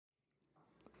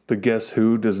the Guess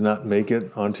Who does not make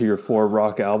it onto your 4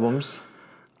 rock albums?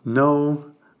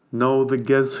 No, the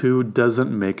Guess Who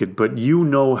doesn't make it, but you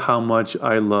know how much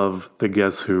I love the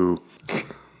Guess Who.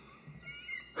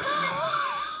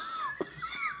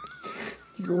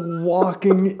 You're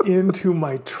walking into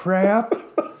my trap?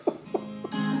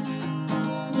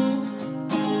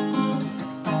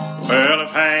 Well,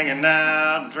 if hanging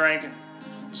out and drinking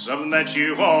is something that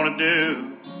you want to do,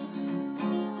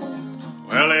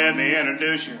 well, let me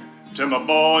introduce you to my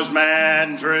boys, Matt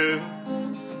and Drew.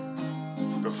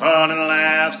 For fun and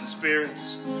laughs and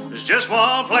spirits, there's just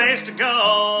one place to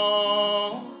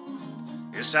go.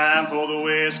 It's time for the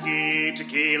Whiskey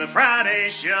Tequila Friday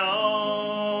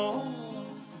Show.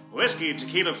 Whiskey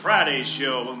Tequila Friday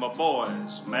Show with my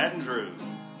boys, Matt and Drew.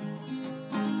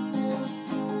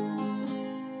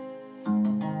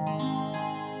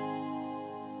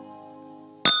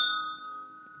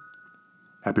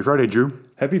 Happy Friday, Drew.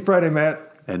 Happy Friday, Matt.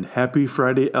 And happy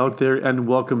Friday out there, and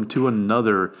welcome to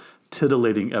another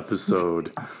titillating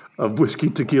episode of Whiskey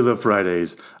Tequila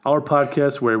Fridays, our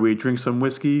podcast where we drink some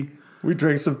whiskey, We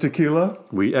drink some tequila.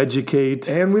 we educate,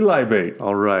 And we libate.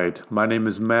 All right. My name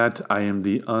is Matt. I am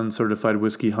the uncertified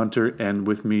whiskey hunter, and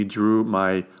with me, Drew,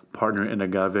 my partner in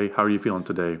agave. How are you feeling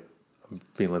today?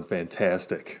 Feeling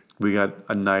fantastic. We got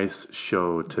a nice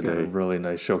show Got a today. really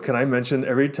nice show. Can I mention,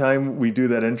 every time we do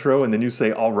that intro and then you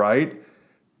say, all right,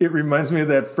 it reminds me of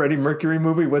that Freddie Mercury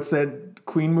movie. What's that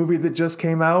Queen movie that just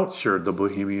came out? Sure, the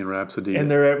Bohemian Rhapsody. And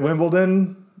they're at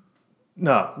Wimbledon.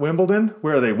 No, Wimbledon?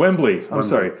 Where are they? Wembley. I'm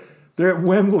sorry. They're at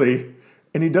Wembley,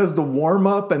 and he does the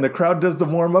warm-up, and the crowd does the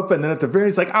warm-up, and then at the very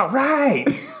end, he's like, all right.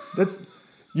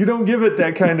 You don't give it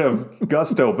that kind of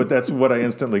gusto, but that's what I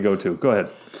instantly go to. Go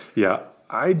ahead. Yeah,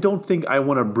 I don't think I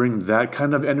want to bring that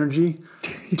kind of energy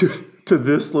to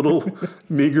this little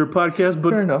meager podcast, but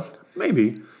Fair enough.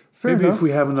 maybe. Fair maybe enough. if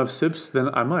we have enough sips, then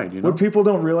I might, you know? What people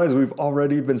don't realize, we've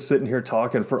already been sitting here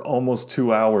talking for almost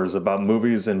 2 hours about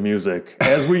movies and music,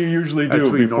 as we usually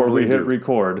do we before we normally hit do.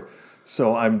 record.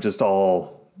 So I'm just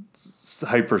all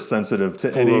hypersensitive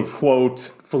to any of-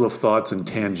 quote. Full of thoughts and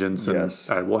tangents. And, Yes.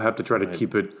 All right, we'll have to try to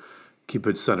keep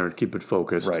it centered, keep it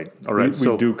focused. Right. All right.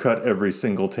 We do cut every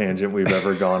single tangent we've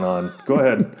ever gone on. Go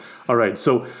ahead. All right.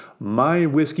 So my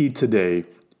whiskey today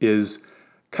is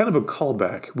kind of a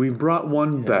callback. We brought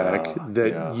one back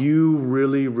that you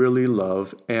really, really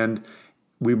love. And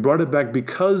we brought it back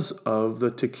because of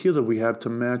the tequila we have to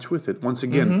match with it. Once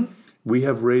again, we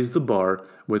have raised the bar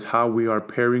with how we are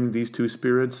pairing these two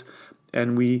spirits.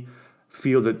 And we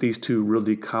feel that these two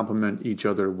really complement each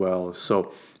other well.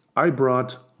 So I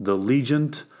brought the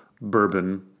Legent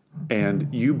Bourbon,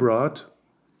 and you brought...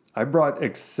 I brought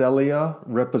Excellia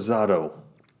Reposado.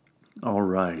 All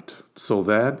right. So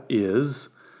that is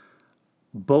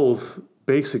both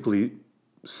basically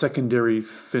secondary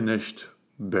finished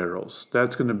barrels.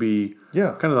 That's going to be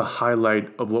kind of the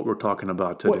highlight of what we're talking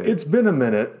about today. Well, it's been a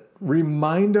minute.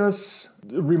 Remind us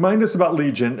about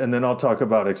Legent, and then I'll talk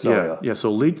about Excellia. Yeah.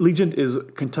 So Legent is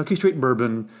Kentucky straight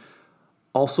bourbon,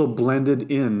 also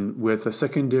blended in with a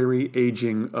secondary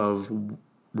aging of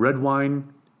red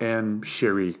wine and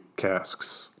sherry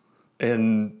casks.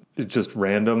 And it's just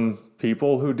random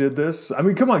people who did this. I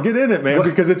mean, come on, get in it, man,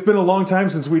 because it's been a long time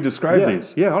since we described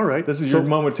these. Yeah, all right. This is your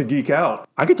moment to geek out.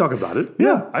 I can talk about it.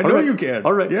 Yeah, I know All right. you can.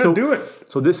 All right. Yeah, so, do it.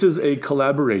 So this is a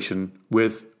collaboration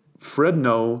with Fred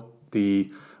No,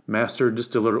 the master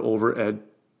distiller over at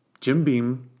Jim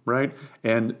Beam, right?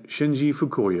 And Shinji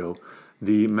Fukuyo,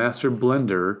 the master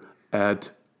blender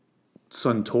at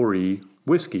Suntory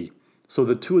Whiskey. So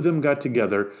the two of them got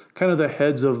together, kind of the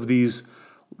heads of these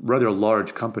rather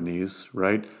large companies,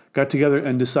 right? Got together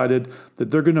and decided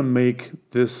that they're going to make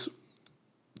this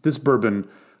bourbon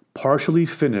partially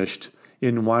finished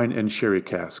in wine and sherry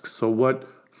casks. So what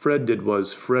Fred did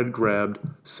was Fred grabbed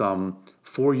some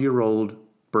 4-year-old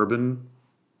bourbon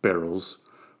barrels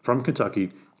from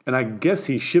Kentucky, and I guess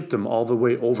he shipped them all the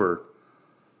way over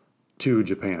to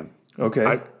Japan. Okay.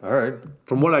 All right.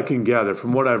 From what I can gather,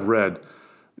 from what I've read,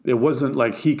 it wasn't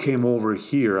like he came over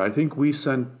here. I think we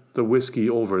sent the whiskey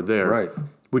over there. Right.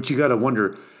 Which you got to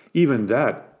wonder, even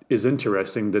that is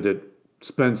interesting that it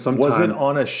spent some Was time it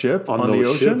on a ship on the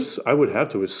those ocean? ships. I would have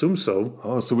to assume so.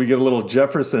 Oh, so we get a little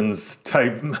Jefferson's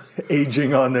type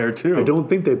aging on there too. I don't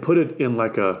think they put it in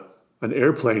like an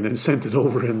airplane and sent it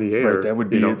over in the air. Right,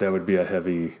 that would be a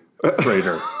heavy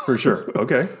freighter for sure.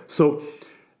 Okay. So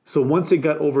once it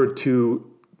got over to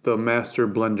the master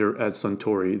blender at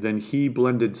Suntory, then he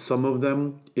blended some of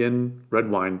them in red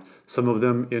wine, some of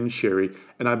them in sherry,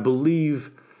 and I believe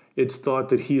it's thought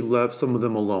that he left some of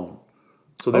them alone.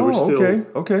 So they were still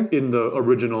okay. in the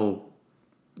original,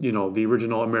 the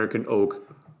original American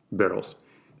oak barrels.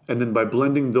 And then by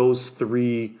blending those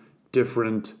 3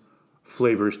 different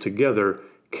flavors together,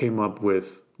 came up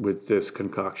with this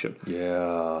concoction.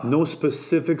 Yeah. No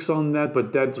specifics on that,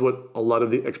 but that's what a lot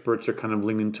of the experts are kind of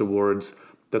leaning towards.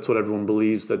 That's what everyone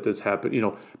believes that this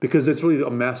happened, because it's really a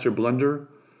master blender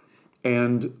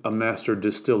and a master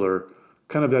distiller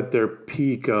kind of at their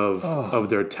peak of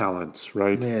their talents,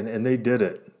 right? Man, and they did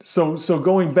it. So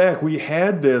going back, we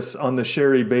had this on the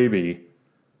Sherry Baby.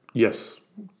 Yes.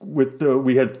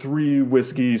 We had 3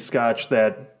 whiskey scotch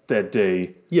that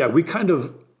day. Yeah,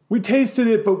 We tasted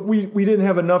it, but we didn't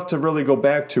have enough to really go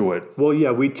back to it. Well,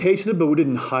 yeah, we tasted it, but we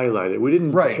didn't highlight it. We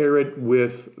didn't pair it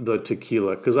with the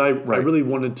tequila because I really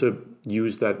wanted to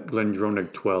use that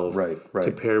Glendronach 12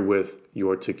 to pair with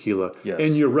your tequila. Yes.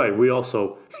 And you're right. We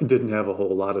also didn't have a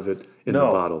whole lot of it in the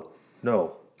bottle.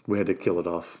 No. We had to kill it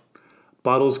off.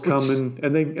 Bottles come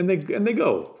and they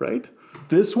go, right?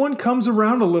 This one comes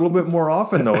around a little bit more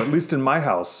often, though, at least in my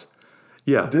house.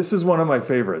 Yeah. This is one of my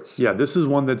favorites. Yeah, this is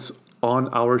one that's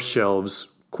on our shelves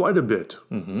quite a bit.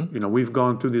 Mm-hmm. We've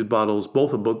gone through these bottles.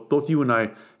 Both you and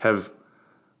I have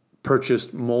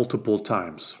purchased multiple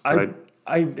times, right?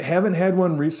 I haven't had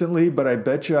one recently, but I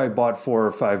bet you I bought 4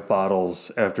 or 5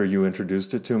 bottles after you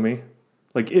introduced it to me.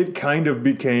 Like, it kind of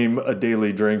became a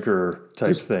daily drinker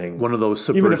type thing. One of those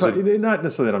sippers. Even if not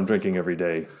necessarily that I'm drinking every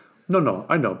day. No,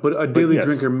 I know. But a daily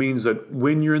drinker means that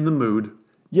when you're in the mood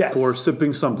for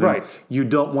sipping something, you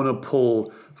don't want to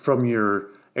pull from your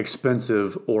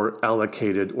expensive or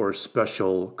allocated or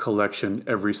special collection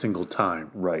every single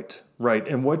time. Right.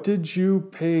 And what did you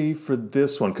pay for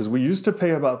this one? Because we used to pay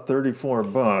about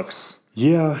 $34.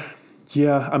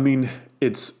 Yeah. I mean,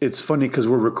 it's funny because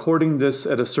we're recording this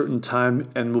at a certain time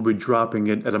and we'll be dropping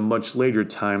it at a much later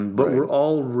time, but we're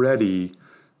already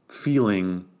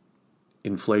feeling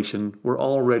inflation. We're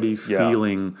already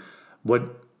feeling what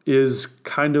is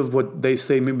kind of what they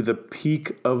say maybe the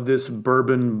peak of this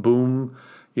bourbon boom,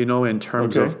 in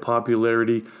terms of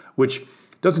popularity, which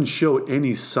doesn't show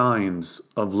any signs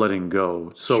of letting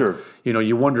go. So,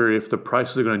 you wonder if the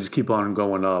prices are going to just keep on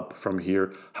going up from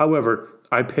here. However,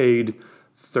 I paid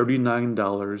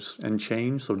 $39 and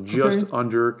change, so just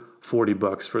under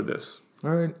 $40 for this.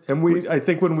 All right. And I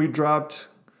think when we dropped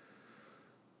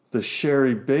the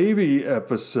Sherry Baby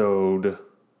episode,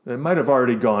 it might have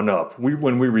already gone up.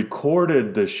 When we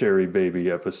recorded the Sherry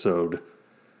Baby episode,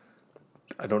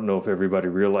 I don't know if everybody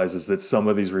realizes that some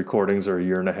of these recordings are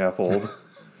 1.5 years old.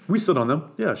 We sit on them.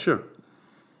 Yeah, sure.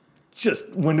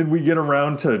 Just when did we get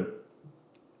around to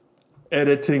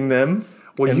editing them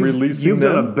and releasing you've them?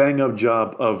 You've done a bang-up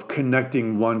job of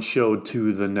connecting one show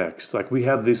to the next. Like, we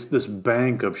have this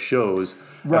bank of shows,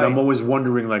 and I'm always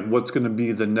wondering, like, what's going to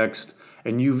be the next.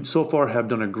 And you so far have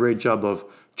done a great job of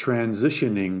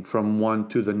transitioning from one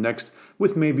to the next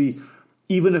with maybe,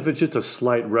 even if it's just a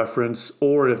slight reference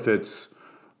or if it's,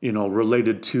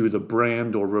 related to the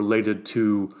brand or related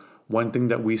to one thing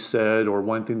that we said or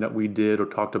one thing that we did or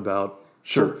talked about.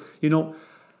 Sure. So,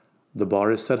 the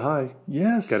bar is set high.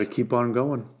 Yes. Got to keep on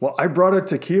going. Well, I brought a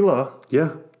tequila.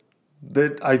 Yeah.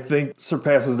 That I think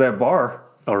surpasses that bar.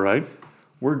 All right.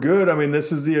 We're good. I mean,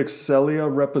 this is the Excellia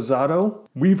Reposado.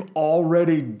 We've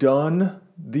already done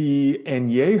the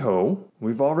Anejo.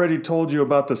 We've already told you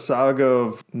about the saga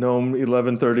of Gnome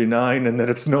 1139 and that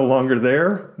it's no longer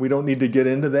there. We don't need to get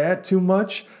into that too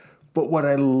much. But what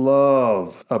I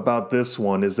love about this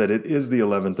one is that it is the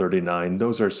 1139.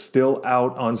 Those are still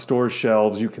out on store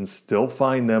shelves. You can still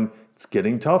find them. It's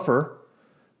getting tougher,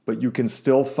 but you can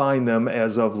still find them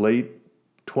as of late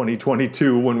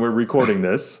 2022 when we're recording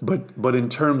this. But in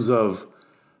terms of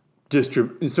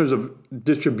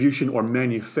distribution or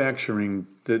manufacturing,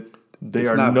 that they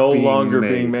are no longer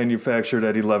being manufactured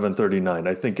at 1139.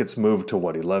 I think it's moved to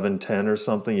 1110 or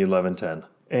something, 1110.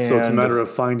 And so it's a matter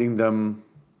of finding them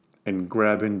and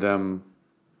grabbing them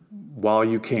while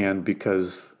you can,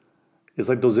 because it's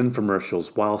like those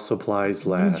infomercials, while supplies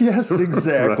last. Yes,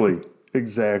 exactly. Right.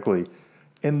 Exactly.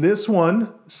 And this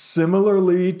one,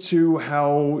 similarly to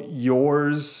how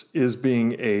yours is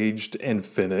being aged and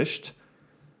finished,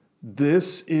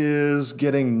 this is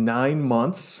getting 9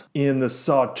 months in the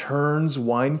Sauternes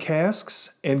wine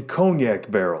casks and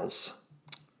cognac barrels.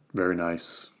 Very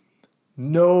nice.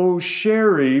 No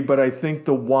sherry, but I think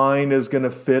the wine is going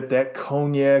to fit that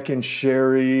cognac and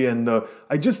sherry, and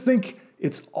I just think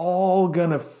it's all going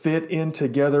to fit in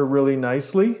together really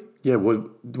nicely. Yeah,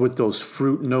 with those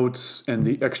fruit notes and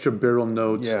the extra barrel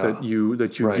notes that you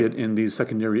get in these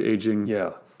secondary aging.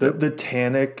 Yeah, the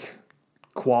tannic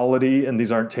quality, and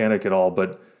these aren't tannic at all,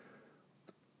 but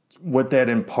what that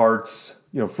imparts,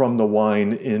 from the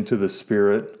wine into the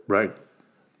spirit. Right.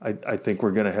 I think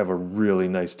we're going to have a really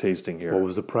nice tasting here. What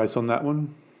was the price on that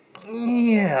one?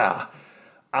 Yeah.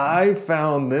 I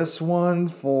found this one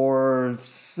for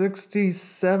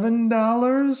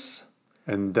 $67.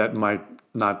 And that might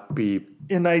not be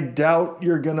And I doubt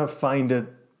you're going to find it.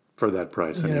 for that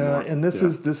price Yeah, anymore. and this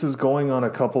is going on a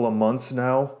couple of months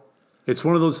now. It's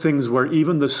one of those things where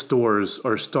even the stores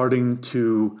are starting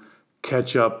to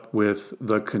catch up with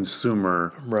the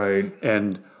consumer. Right.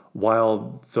 And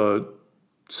while the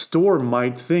store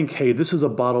might think, hey, this is a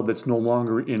bottle that's no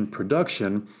longer in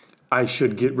production, I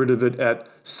should get rid of it at,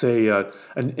 say,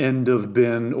 an end of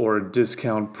bin or a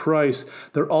discount price,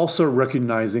 they're also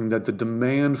recognizing that the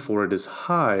demand for it is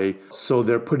high, so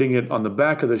they're putting it on the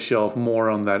back of the shelf more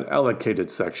on that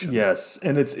allocated section. Yes,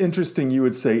 and it's interesting you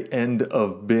would say end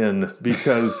of bin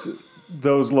because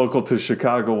those local to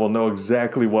Chicago will know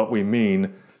exactly what we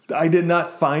mean. I did not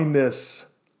find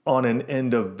this on an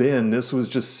end of bin. This was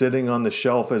just sitting on the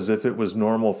shelf as if it was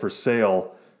normal for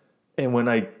sale. And when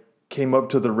I came up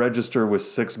to the register with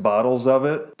 6 bottles of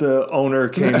it, the owner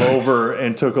came over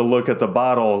and took a look at the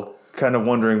bottle, kind of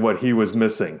wondering what he was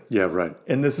missing. Yeah, right.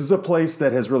 And this is a place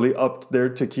that has really upped their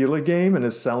tequila game and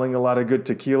is selling a lot of good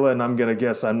tequila, and I'm going to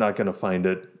guess I'm not going to find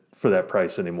it for that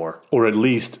price anymore. Or at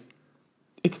least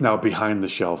it's now behind the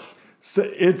shelf. So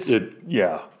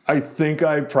yeah. I think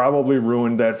I probably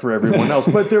ruined that for everyone else,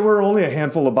 but there were only a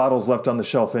handful of bottles left on the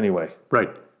shelf anyway. Right.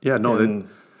 Yeah, no. And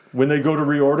when they go to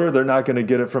reorder, they're not going to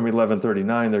get it from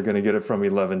 11.39. They're going to get it from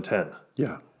 11.10.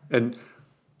 Yeah. And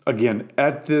again,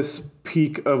 at this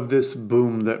peak of this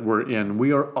boom that we're in,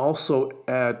 we are also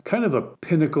at kind of a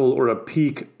pinnacle or a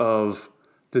peak of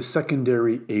the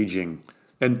secondary aging.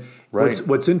 And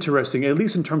what's interesting, at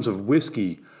least in terms of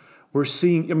whiskey, we're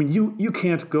seeing, I mean, you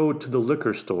can't go to the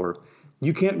liquor store.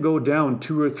 You can't go down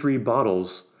 2 or 3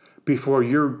 bottles before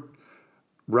you're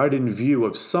right in view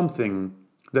of something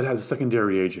that has a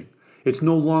secondary aging. It's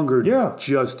no longer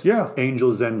just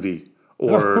Angel's Envy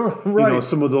or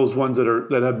some of those ones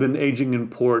that have been aging in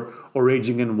port or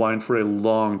aging in wine for a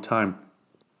long time.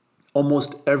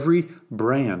 Almost every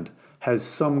brand has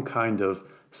some kind of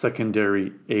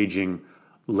secondary aging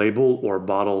label or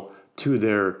bottle to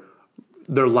their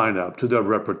lineup, to their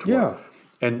repertoire. Yeah.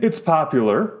 And it's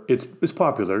popular. It's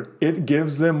popular. It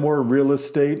gives them more real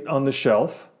estate on the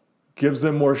shelf, gives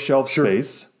them more shelf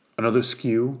space. Another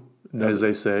SKU, as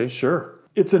they say. Sure.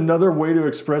 It's another way to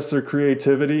express their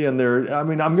creativity and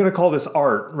I'm going to call this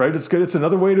art, right? It's good. It's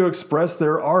another way to express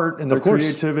their art and their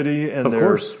creativity and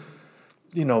their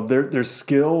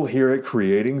skill here at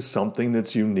creating something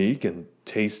that's unique and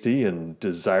tasty and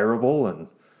desirable. And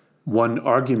one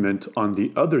argument on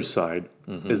the other side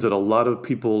is that a lot of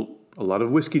people, a lot of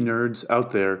whiskey nerds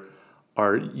out there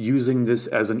are using this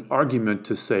as an argument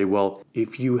to say, well,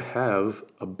 if you have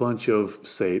a bunch of,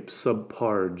 say,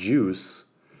 subpar juice,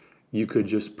 you could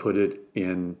just put it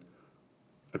in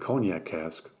a cognac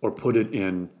cask or put it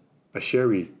in a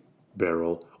sherry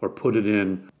barrel or put it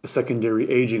in a secondary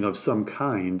aging of some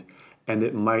kind, and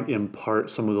it might impart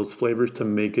some of those flavors to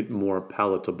make it more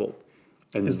palatable.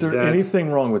 And is there anything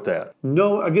wrong with that?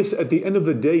 No, I guess at the end of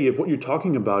the day, if what you're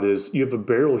talking about is you have a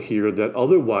barrel here that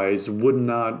otherwise would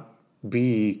not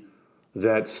be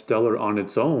that stellar on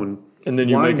its own. And then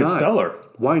you make it stellar.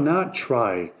 Why not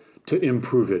try to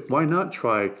improve it? Why not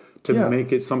try to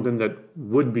make it something that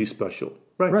would be special?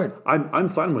 Right. I'm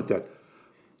fine with that.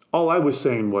 All I was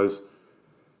saying was,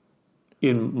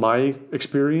 in my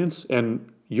experience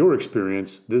and your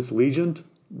experience, this Legent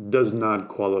does not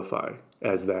qualify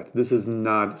as that. This is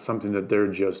not something that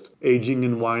they're just aging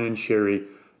in wine and sherry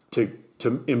to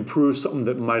improve something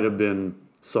that might have been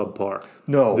subpar.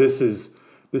 No. This is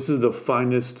the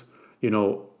finest,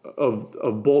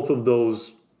 of both of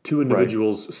those two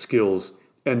individuals' skills.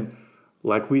 And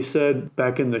like we said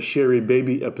back in the Sherry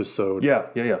Baby episode,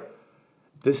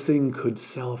 this thing could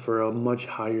sell for a much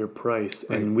higher price,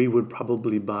 and we would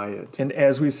probably buy it. And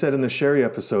as we said in the Sherry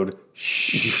episode,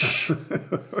 shh,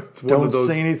 don't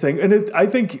say anything. And I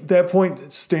think that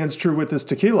point stands true with this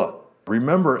tequila.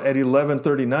 Remember, at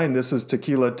 11.39, this is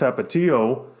Tequila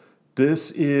Tapatio.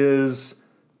 This is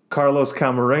Carlos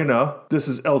Camarena. This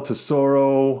is El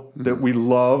Tesoro that we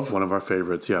love. One of our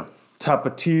favorites, yeah.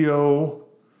 Tapatio,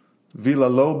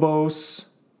 Villalobos.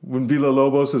 When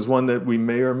Villalobos is one that we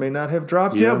may or may not have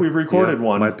dropped yet. We've recorded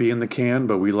one. Might be in the can,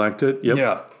 but we liked it. Yep.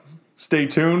 Yeah. Stay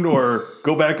tuned or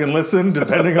go back and listen,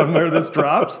 depending on where this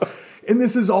drops. And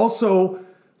this is also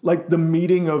like the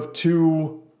meeting of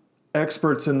two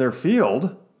experts in their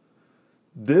field.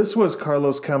 This was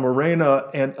Carlos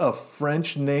Camarena and a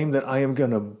French name that I am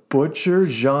going to butcher,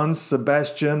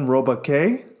 Jean-Sébastien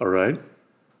Robaquet. All right.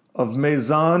 Of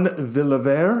Maison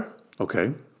Villavert.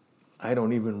 Okay. I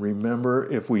don't even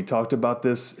remember if we talked about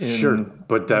this in Sure,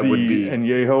 but that would be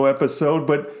Anejo episode.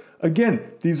 But again,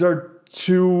 these are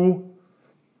two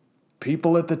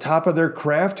people at the top of their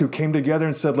craft who came together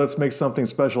and said, let's make something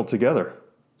special together.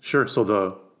 Sure. So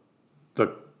the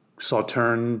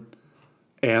Sauterne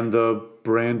and the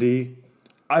brandy,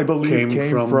 I believe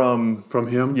came from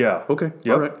him. Yeah. Okay.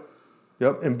 Yep. All right.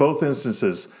 Yep. In both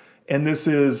instances. And this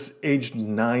is aged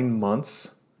 9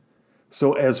 months.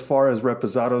 So as far as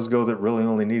reposados go that really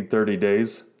only need 30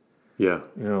 days, Yeah.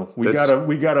 we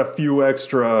got a few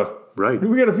extra Right.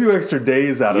 We got a few extra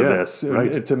days out of Yeah, this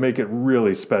right. to make it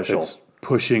really special. It's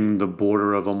pushing the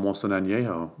border of almost an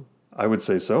añejo. I would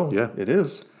say so. Yeah. It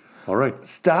is. All right.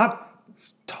 Stop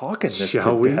talking this Shall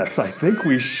to we? death. I think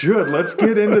we should. Let's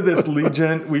get into this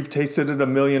Legent. We've tasted it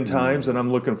 1,000,000 times, and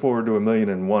I'm looking forward to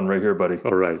 1,000,001 right here, buddy.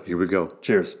 All right. Here we go.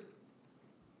 Cheers.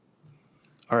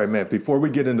 All right, Matt, before we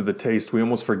get into the taste, we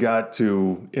almost forgot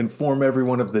to inform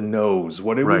everyone of the nose.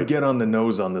 What did we Right. get on the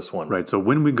nose on this one? Right. So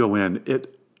when we go in,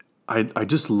 I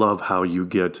just love how you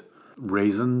get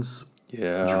raisins,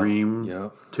 Yeah. dream Yeah.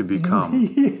 to become.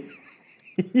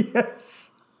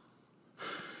 Yes.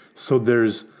 So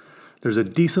there's a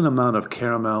decent amount of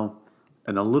caramel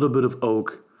and a little bit of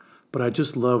oak, but I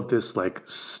just love this like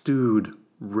stewed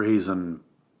raisin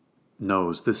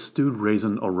nose, this stewed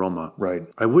raisin aroma. Right.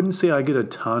 I wouldn't say I get a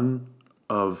ton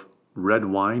of red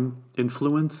wine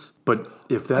influence, but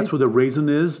if that's what the raisin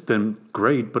is, then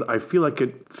great. But I feel like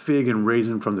it fig and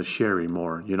raisin from the sherry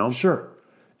more, Sure.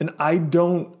 And I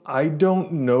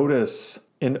don't notice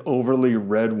an overly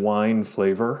red wine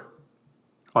flavor.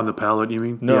 On the palate, you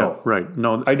mean? No. Yeah, right.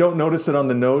 No, I don't notice it on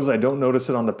the nose. I don't notice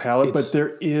it on the palate, It's- but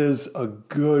there is a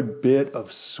good bit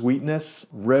of sweetness,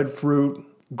 red fruit,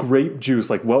 grape juice,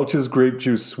 like Welch's grape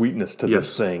juice sweetness to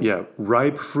this thing. Yeah,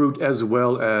 ripe fruit as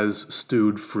well as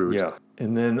stewed fruit. Yeah.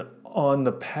 And then on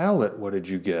the palate, what did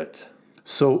you get?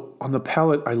 So on the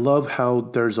palate, I love how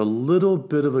there's a little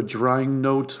bit of a drying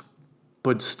note,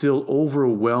 but still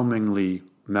overwhelmingly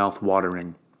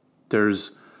mouth-watering.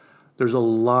 There's a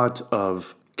lot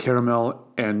of caramel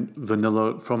and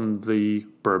vanilla from the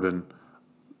bourbon,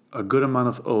 a good amount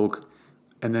of oak,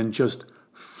 and then just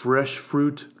fresh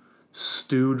fruit,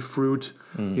 stewed fruit,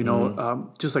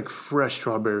 just like fresh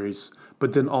strawberries,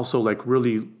 but then also like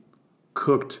really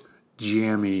cooked,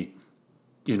 jammy,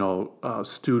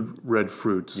 stewed red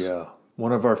fruits. Yeah.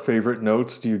 One of our favorite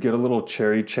notes. Do you get a little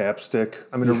cherry chapstick?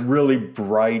 I mean, a really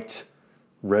bright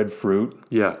red fruit.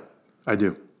 Yeah, I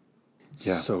do.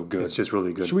 Yeah, So good. It's just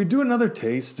really good. Should we do another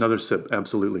taste? Another sip,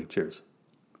 absolutely. Cheers.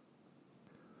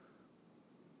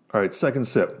 All right, second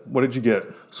sip. What did you get?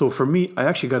 So for me, I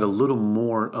actually got a little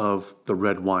more of the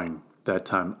red wine that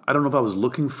time. I don't know if I was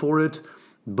looking for it,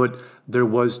 but there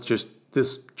was just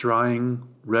this drying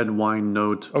red wine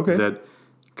note that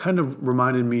kind of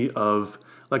reminded me of,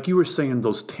 like you were saying,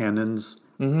 those tannins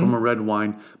from a red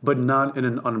wine, but not in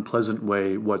an unpleasant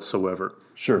way whatsoever.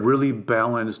 Sure. Really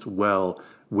balanced well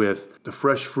with the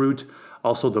fresh fruit,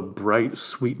 also the bright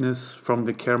sweetness from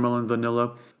the caramel and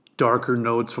vanilla, darker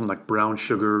notes from like brown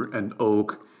sugar and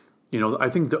oak. I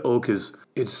think the oak it's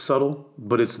subtle,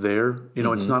 but it's there.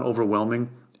 It's not overwhelming.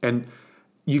 And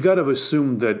you got to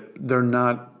assume that they're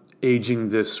not aging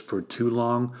this for too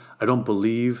long. I don't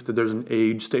believe that there's an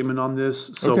age statement on this.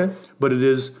 So, but it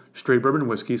is straight bourbon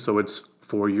whiskey, so it's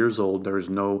 4 years old. There is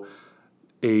no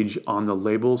age on the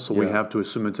label, so we have to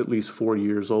assume it's at least 4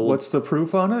 years old. What's the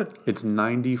proof on it? It's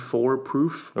 94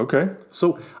 proof. Okay.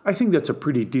 So I think that's a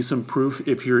pretty decent proof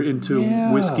if you're into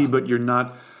whiskey, but you're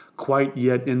not quite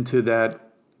yet into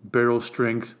that barrel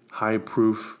strength, high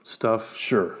proof stuff.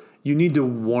 Sure. You need to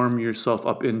warm yourself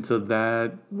up into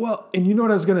that. Well, and you know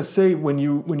what I was going to say when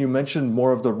you mentioned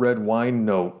more of the red wine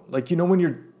note, like when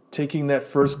you're taking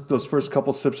those first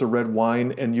couple sips of red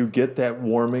wine and you get that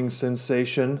warming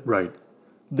sensation, Right.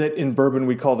 that in bourbon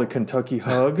we call the Kentucky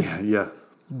hug. Yeah.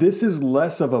 This is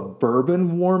less of a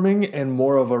bourbon warming and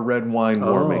more of a red wine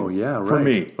warming. Oh, yeah, right. For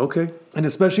me. Okay. And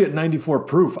especially at 94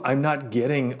 proof, I'm not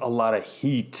getting a lot of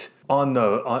heat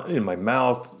in my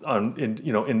mouth,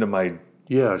 into my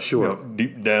Yeah, sure.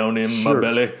 deep down in my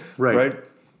belly. Right.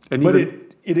 And But even,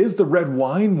 it is the red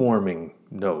wine warming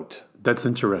note. that's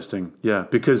interesting. Yeah,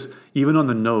 because even on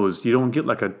the nose, you don't get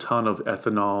like a ton of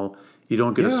ethanol. You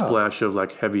don't get a splash of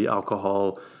like heavy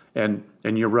alcohol. And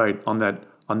you're right, on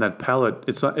that palate,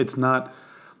 it's not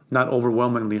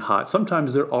overwhelmingly hot.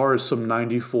 Sometimes there are some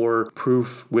 94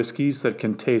 proof whiskeys that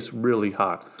can taste really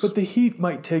hot. But the heat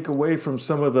might take away from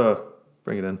some of the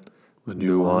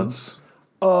nuance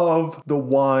of the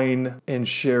wine and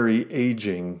sherry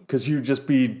aging because you'd just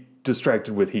be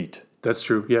distracted with heat. That's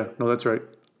true. Yeah, no, that's right.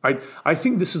 I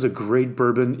think this is a great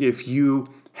bourbon if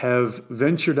you have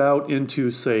ventured out into,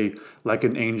 say, like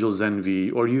an Angel's Envy,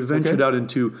 or you ventured out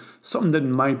into something that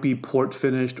might be port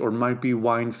finished or might be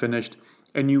wine finished,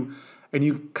 and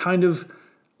you kind of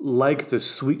like the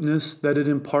sweetness that it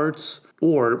imparts,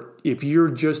 or if you're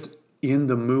just in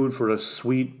the mood for a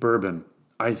sweet bourbon,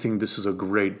 I think this is a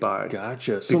great buy.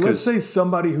 Gotcha. So let's say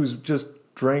somebody who's just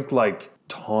drank like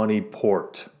tawny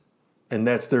port, and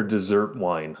that's their dessert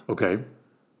wine. Okay.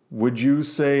 Would you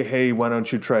say, hey, why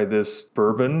don't you try this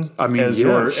bourbon as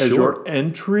your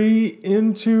entry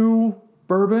into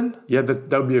bourbon? Yeah,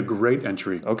 that would be a great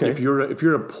entry. Okay. If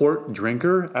you're a port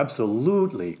drinker,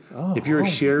 absolutely. If you're a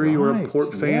sherry or a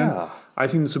port fan, I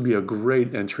think this would be a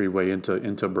great entryway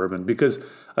into bourbon because,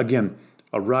 again,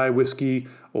 a rye whiskey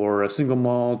or a single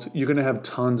malt, you're going to have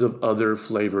tons of other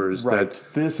flavors. Right.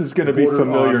 This is going to be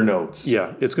familiar notes.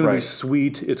 Yeah, it's going to be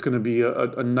sweet. It's going to be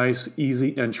a nice,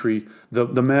 easy entry. The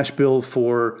mash bill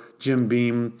for Jim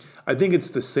Beam, I think it's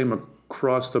the same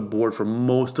across the board for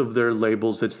most of their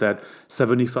labels. It's that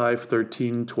 75,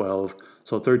 13, 12.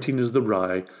 So 13 is the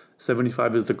rye,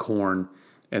 75 is the corn,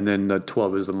 and then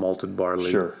 12 is the malted barley.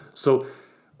 Sure. So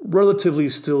relatively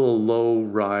still a low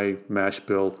rye mash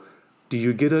bill. Do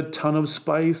you get a ton of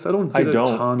spice? I don't get a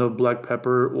ton of black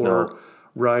pepper or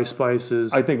rye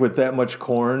spices. I think with that much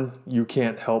corn, you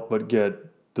can't help but get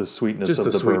the sweetness of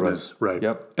the sweetness, bourbon. Right.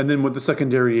 Yep. And then with the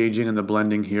secondary aging and the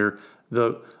blending here,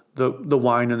 the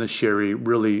wine and the sherry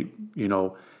really,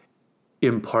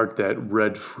 impart that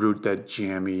red fruit, that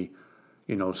jammy,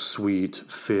 sweet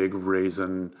fig,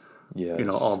 raisin,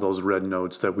 all those red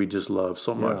notes that we just love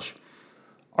so much.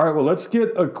 All right, well, let's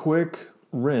get a quick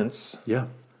rinse. Yeah.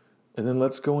 And then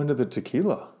let's go into the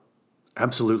tequila.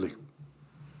 Absolutely.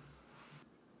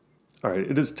 All right,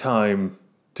 it is time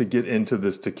to get into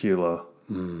this tequila.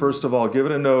 First of all, give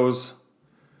it a nose.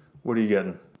 What are you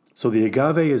getting? So the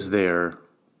agave is there,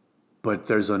 but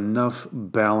there's enough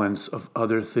balance of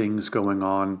other things going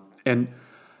on. And,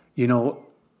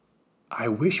 I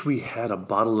wish we had a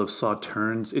bottle of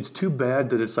Sauternes. It's too bad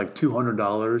that it's like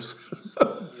 $200.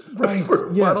 Right. For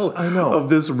yes, I know. Of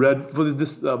this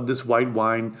this white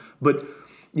wine, but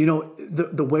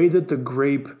the way that the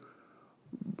grape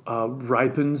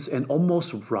ripens and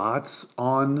almost rots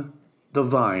on the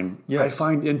vine, I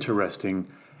find interesting.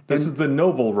 This is the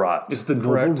noble rot. It's the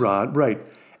noble rot, right?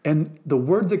 And the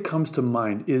word that comes to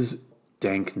mind is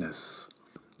dankness.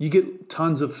 You get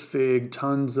tons of fig,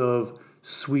 tons of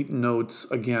sweet notes.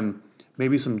 Again,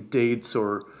 maybe some dates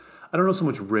or. I don't know so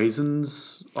much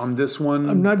raisins on this one.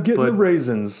 I'm not getting the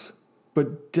raisins,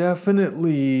 but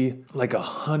definitely like a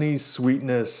honey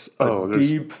sweetness, a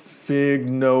deep fig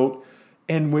note.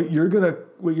 And what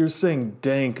you're saying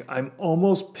dank, I'm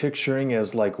almost picturing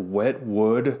as like wet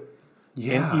wood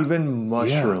and even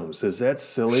mushrooms. Is that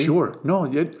silly? Sure. No,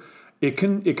 it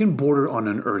can border on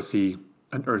an earthy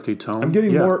tone. I'm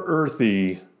getting more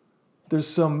earthy.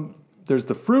 There's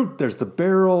the fruit, there's the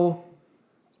barrel.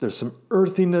 There's some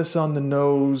earthiness on the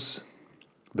nose.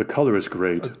 The color is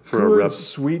great for a rep.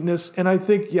 Sweetness. And I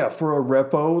think, for a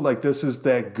repo, like this is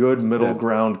that good middle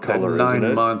ground color, isn't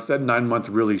it? That 9 month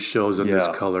really shows in this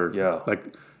color. Yeah.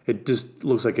 Like it just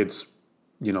looks like it's,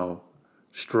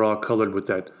 straw colored with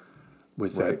that,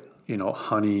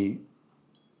 honey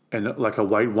and like a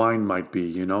white wine might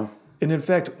be, And in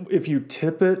fact, if you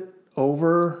tip it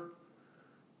over,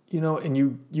 and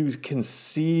you can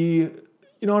see...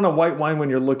 on a white wine, when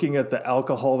you're looking at the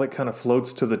alcohol that kind of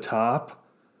floats to the top,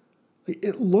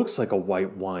 it looks like a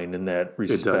white wine in that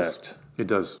respect. It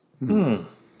does. Man,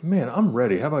 I'm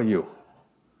ready. How about you?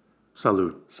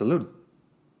 Salud. Salud.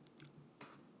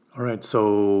 All right,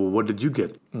 so what did you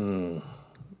get?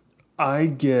 I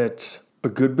get a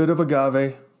good bit of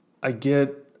agave. I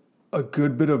get a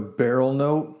good bit of barrel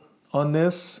note on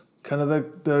this. Kind of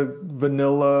the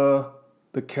vanilla,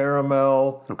 the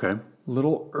caramel. Okay.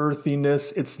 Little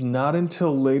earthiness. It's not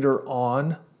until later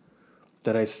on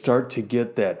that I start to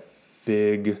get that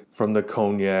fig from the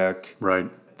cognac. Right.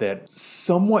 That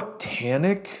somewhat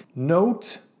tannic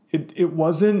note. It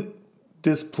wasn't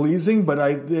displeasing, but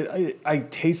I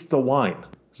taste the wine.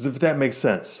 If that makes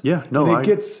sense. Yeah, no. And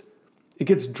it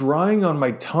gets drying on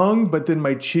my tongue, but then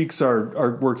my cheeks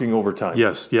are working overtime.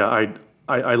 Yes, yeah.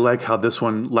 I like how this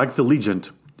one, like the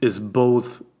Legent, is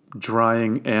both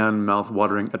drying and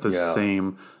mouth-watering at the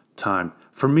same time.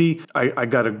 For me, I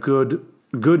got a good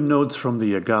notes from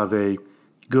the agave,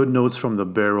 good notes from the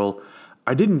barrel.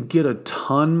 I didn't get a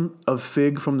ton of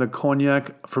fig from the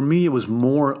cognac. For me, it was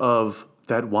more of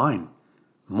that wine.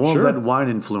 More of that wine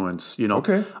influence,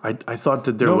 Okay. I thought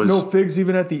that there was... No figs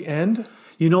even at the end?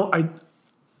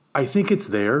 I think it's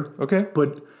there. Okay.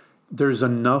 But there's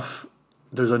enough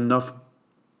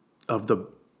of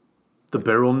the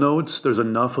barrel notes. There's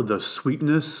enough of the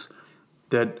sweetness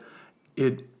that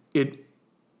it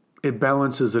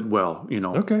balances it well.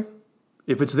 Okay.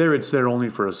 If it's there only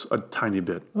for a tiny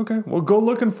bit. Okay. Well, go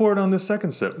looking for it on this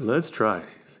second sip. Let's try.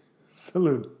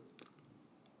 Salud.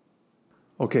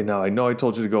 Okay, now I know I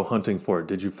told you to go hunting for it.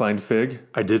 Did you find fig?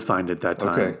 I did find it that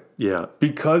time. Okay. Yeah.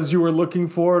 Because you were looking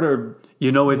for it, or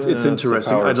it's interesting. It's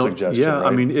the power of suggestion, right? I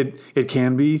mean it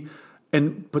can be,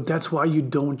 but that's why you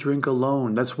don't drink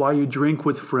alone. That's why you drink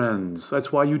with friends.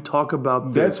 That's why you talk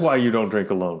about this. That's why you don't drink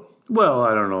alone. Well,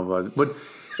 I don't know about it, but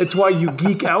it's why you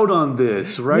geek out on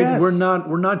this, right? Yes.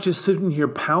 We're not just sitting here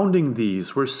pounding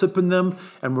these. We're sipping them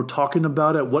and we're talking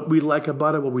about it, what we like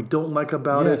about it, what we don't like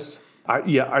about it.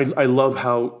 I love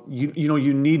how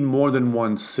you need more than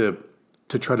one sip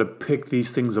to try to pick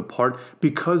these things apart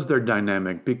because they're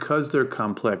dynamic, because they're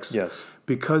complex, Yes.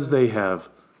 because they have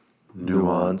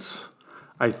nuance.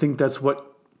 I think that's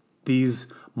what these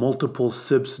multiple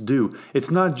sips do.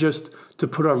 It's not just to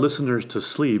put our listeners to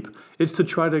sleep. It's to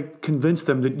try to convince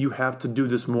them that you have to do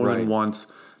this more than once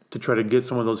to try to get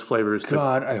some of those flavors.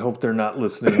 God, I hope they're not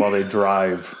listening while they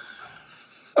drive.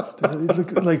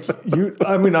 Like you,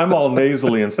 I mean, I'm all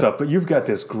nasally and stuff, but you've got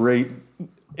this great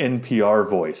NPR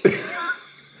voice.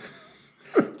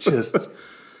 Just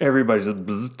everybody's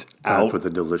just out for the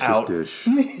delicious dish.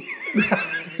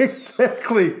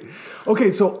 Exactly.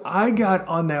 Okay, so I got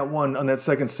on that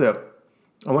second sip.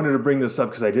 I wanted to bring this up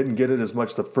because I didn't get it as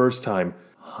much the first time.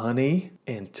 Honey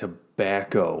and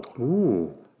tobacco.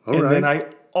 Ooh, and then I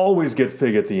always get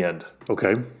fig at the end.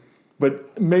 Okay.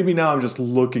 But maybe now I'm just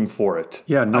looking for it.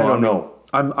 Yeah, no, I don't know.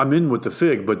 I'm in with the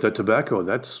fig, but the tobacco,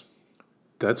 that's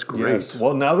great. Yes.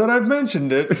 Well, now that I've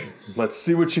mentioned it, let's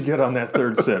see what you get on that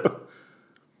third sip.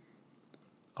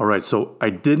 All right, so I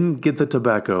didn't get the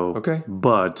tobacco. Okay.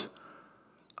 But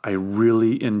I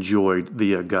really enjoyed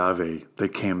the agave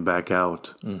that came back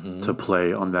out to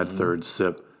play on that third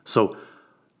sip. So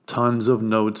tons of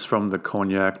notes from the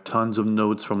cognac, tons of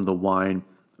notes from the wine,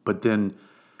 but then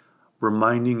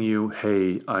reminding you,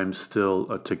 hey, I'm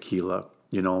still a tequila.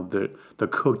 The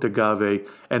cooked agave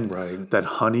and that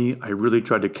honey. I really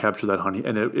tried to capture that honey,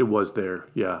 and it was there.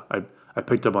 Yeah, I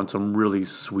picked up on some really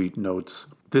sweet notes.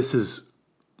 This is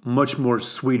much more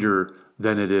sweeter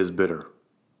than it is bitter,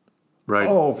 right?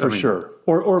 Oh, for sure.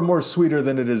 Or more sweeter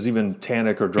than it is even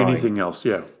tannic or dry. Anything else,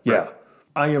 yeah. Yeah. Right.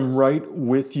 I am right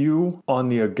with you on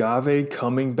the agave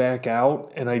coming back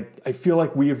out, and I feel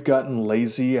like we have gotten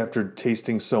lazy after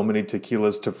tasting so many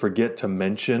tequilas to forget to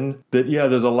mention that,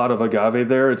 there's a lot of agave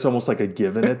there. It's almost like a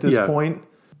given at this point.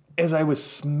 As I was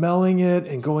smelling it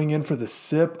and going in for the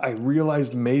sip, I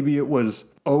realized maybe it was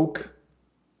oak,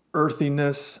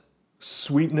 earthiness,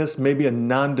 sweetness, maybe a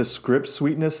nondescript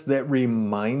sweetness that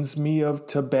reminds me of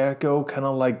tobacco, kind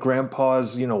of like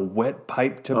Grandpa's, wet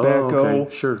pipe tobacco. Oh,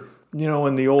 okay, sure.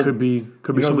 In the old could be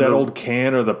that old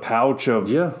can or the pouch of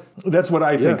that's what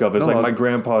I think of as like my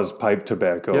grandpa's pipe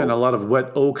tobacco. Yeah, and a lot of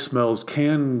wet oak smells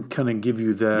can kind of give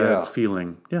you that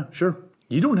feeling. Yeah, sure.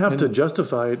 You don't have to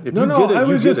justify it. If you get it, I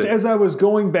was you just get it. as I was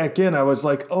going back in, I was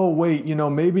like, oh wait,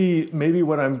 maybe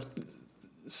what I'm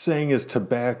saying is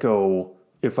tobacco.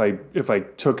 If I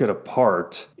took it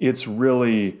apart, it's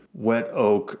really wet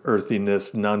oak,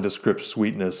 earthiness, nondescript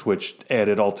sweetness, which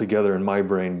added all together in my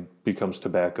brain becomes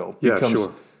tobacco. Yeah, becomes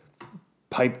sure.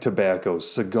 Pipe tobacco,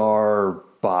 cigar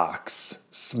box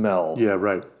smell. Yeah,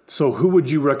 right. So who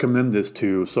would you recommend this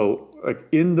to? So like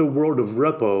in the world of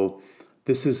Repo,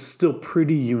 this is still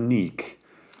pretty unique.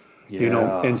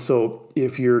 Yeah. And so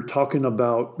if you're talking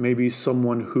about maybe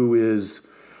someone who is,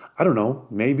 I don't know,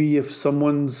 maybe if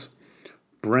someone's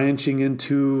branching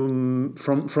into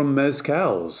from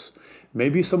mezcals.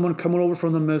 Maybe someone coming over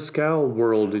from the mezcal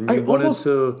world and you wanted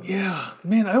to... Yeah,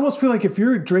 man, I almost feel like if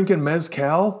you're drinking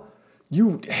mezcal,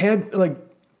 you had,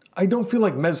 I don't feel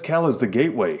like mezcal is the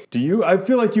gateway. Do you? I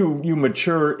feel like you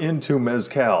mature into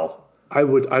mezcal. I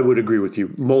would agree with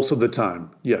you most of the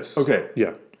time, yes. Okay.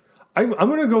 Yeah. I'm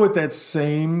going to go with that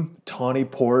same tawny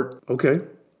port. Okay.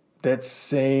 That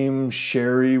same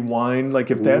sherry wine, like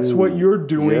if that's what you're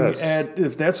doing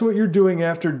if that's what you're doing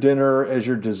after dinner as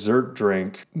your dessert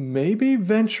drink, maybe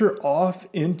venture off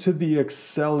into the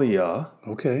Excellia.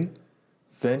 Okay.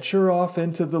 Venture off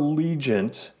into the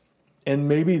Legent, and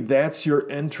maybe that's your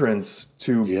entrance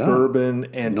to bourbon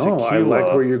and tequila. No, I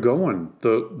like where you're going.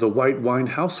 The white wine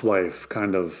housewife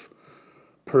kind of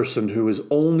person who has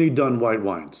only done white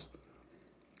wines.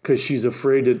 Because she's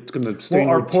afraid it's going to stain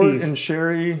her teeth. Port and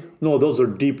sherry. No, those are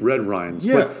deep red wines.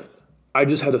 Yeah. But I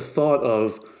just had a thought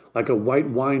of like a white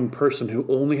wine person who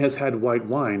only has had white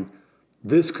wine.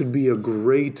 This could be a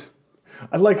great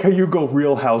I like how you go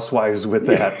Real Housewives with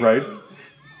that, right?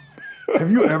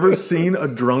 Have you ever seen a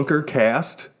drunker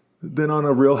cast than on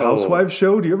a Real Housewives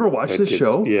show? Do you ever watch this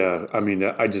show? Yeah, I mean,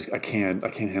 I can't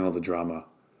handle the drama.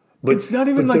 But It's not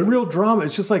even like real drama.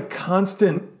 It's just like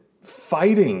constant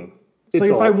fighting. It's like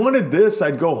if I wanted this,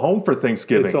 I'd go home for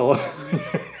Thanksgiving. It's all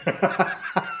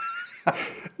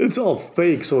it's all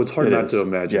fake, so it's hard not to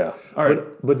imagine. Yeah. All right.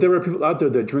 But there are people out there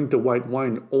that drink the white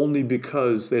wine only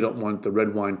because they don't want the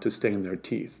red wine to stain their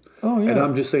teeth. Oh, yeah. And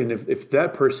I'm just saying, if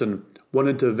that person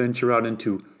wanted to venture out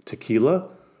into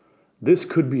tequila, this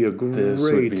could be a great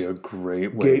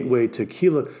gateway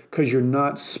tequila, because you're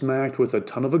not smacked with a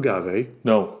ton of agave.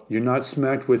 No. You're not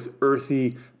smacked with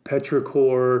earthy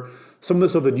petrichor, some of the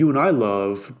stuff that you and I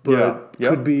love, but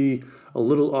could be a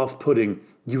little off-putting.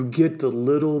 You get a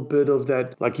little bit of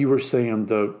that, like you were saying,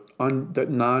 that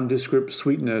nondescript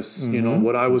sweetness,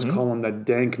 what I was calling that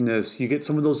dankness. You get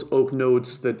some of those oak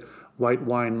notes that white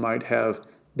wine might have.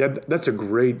 That's a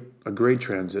great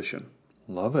transition.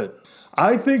 Love it.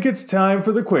 I think it's time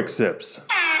for the quick sips.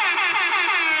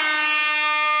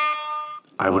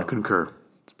 I would concur.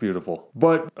 It's beautiful.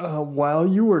 But while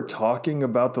you were talking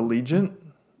about the Legent,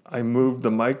 I moved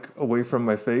the mic away from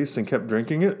my face and kept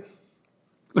drinking it.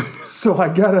 So I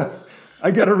gotta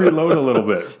reload a little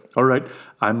bit. All right.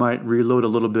 I might reload a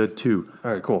little bit too.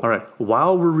 All right, cool. All right.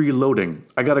 While we're reloading,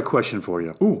 I got a question for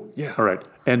you. Ooh, yeah. All right.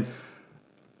 And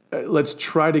let's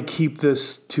try to keep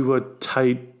this to a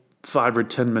tight 5 or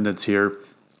 10 minutes here.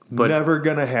 But never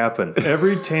gonna happen.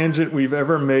 Every tangent we've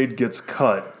ever made gets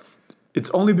cut. It's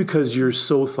only because you're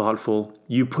so thoughtful.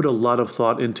 You put a lot of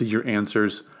thought into your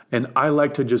answers. And I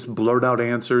like to just blurt out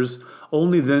answers,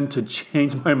 only then to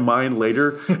change my mind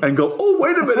later and go, oh,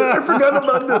 wait a minute, I forgot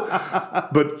about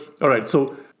that. But, all right,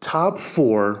 so top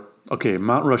 4, okay,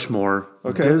 Mount Rushmore,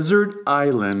 Desert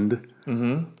Island,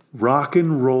 rock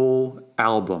and roll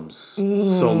albums.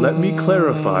 So let me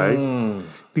clarify.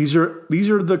 These are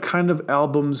the kind of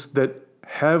albums that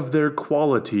have their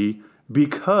quality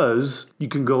because you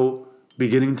can go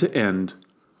beginning to end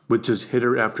with just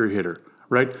hitter after hitter.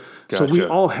 Right? Gotcha. So we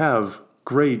all have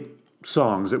great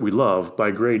songs that we love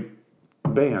by great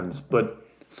bands, but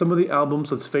some of the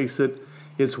albums, let's face it,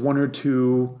 it's one or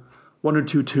two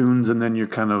tunes and then you're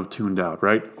kind of tuned out,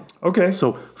 right? Okay.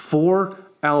 So 4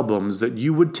 albums that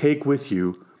you would take with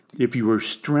you if you were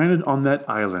stranded on that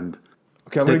island.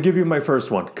 Okay, I'm going to give you my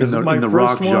first one because my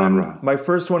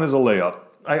first one is a layup.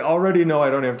 I already know I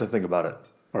don't have to think about it.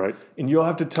 All right. And you'll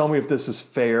have to tell me if this is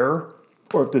fair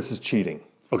or if this is cheating.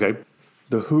 Okay.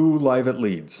 The Who Live at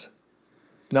Leeds.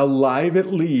 Now, Live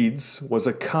at Leeds was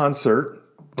a concert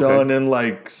done in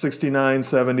like 69,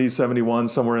 70, 71,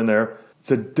 somewhere in there.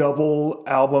 It's a double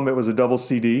album. It was a double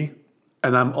CD.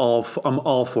 And I'm all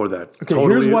for that. Okay, totally.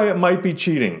 Here's why it might be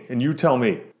cheating, and you tell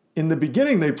me. In the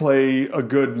beginning, they play a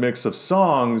good mix of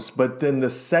songs, but then the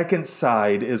second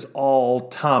side is all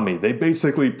Tommy. They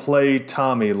basically play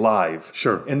Tommy live.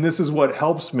 Sure. And this is what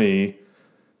helps me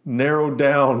narrow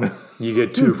down you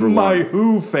get 2 for my one.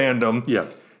 Who fandom. Yeah.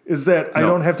 Is that I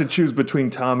don't have to choose between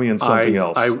Tommy and something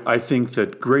else. I think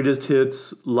that greatest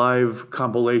hits, live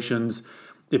compilations,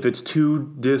 if it's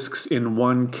 2 discs in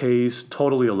one case,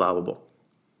 totally allowable.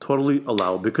 Totally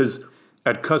allowable. Because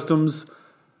at Customs,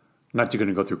 not you're going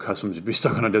to go through Customs if you're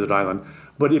stuck on a desert island,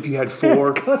 but if you had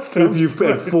 4, Customs, if you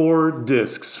had 4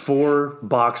 discs, 4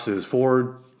 boxes,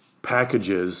 4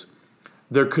 packages,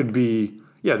 there could be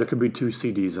 2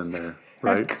 CDs in there,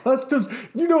 right? At Customs,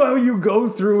 you know how you go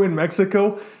through in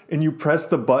Mexico and you press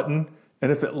the button,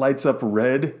 and if it lights up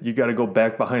red, you got to go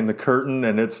back behind the curtain,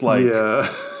 and it's like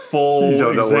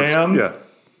full exam. Yeah.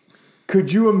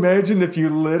 Could you imagine if you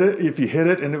hit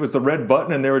it, and it was the red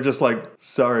button, and they were just like,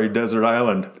 "Sorry, Desert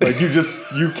Island." Like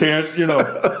you can't,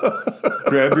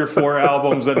 grab your 4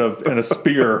 albums and a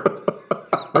spear,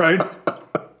 right?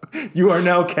 You are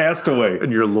now castaway.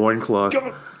 And your loincloth.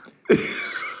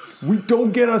 We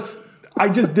don't get us. I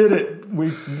just did it.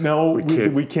 We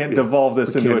can't devolve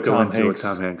this into a Tom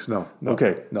Hanks. No.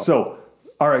 Okay. No. So,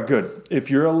 all right, good.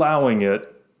 If you're allowing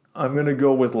it, I'm going to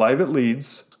go with Live at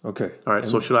Leeds. Okay. All right.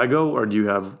 So should I go, or do you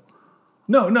have?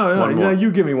 No. Now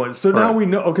you give me one. So now right. we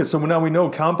know. Okay. So now we know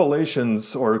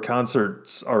compilations or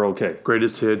concerts are okay.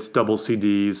 Greatest hits, double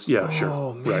CDs. Yeah, sure.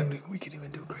 Oh man, right. We could even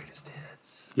do greatest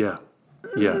hits. Yeah.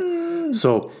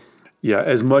 So,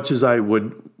 as much as I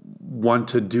would want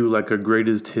to do like a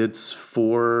greatest hits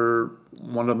for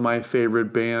one of my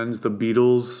favorite bands, the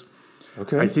Beatles.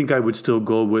 Okay. I think I would still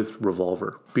go with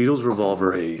Revolver. Beatles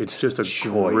Revolver. It's just a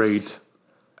great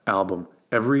album.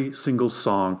 Every single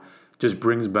song just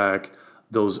brings back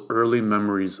those early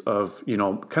memories of,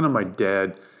 kind of my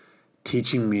dad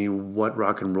teaching me what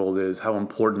rock and roll is, how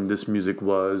important this music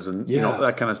was, and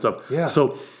that kind of stuff. Yeah.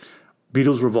 So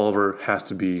Beatles Revolver has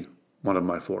to be one of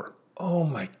my 4. Oh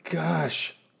my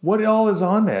gosh. What all is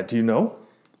on that? Do you know?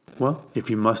 Well, if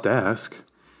you must ask,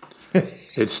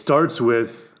 it starts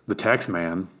with The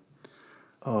Taxman.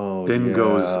 Oh, Then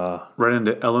goes right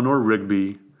into Eleanor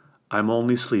Rigby, I'm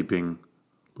Only Sleeping,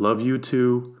 Love You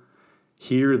Too,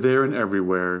 Here, There, and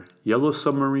Everywhere, Yellow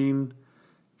Submarine,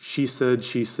 She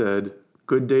Said,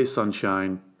 Good Day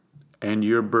Sunshine, And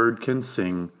Your Bird Can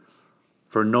Sing,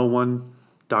 For No One,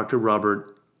 Dr.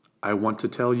 Robert, I Want to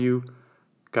Tell You,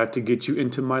 Got to Get You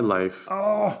Into My Life,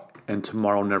 and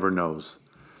Tomorrow Never Knows.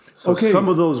 So some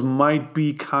of those might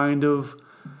be kind of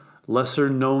lesser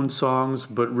known songs,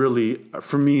 but really,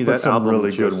 for me, that some album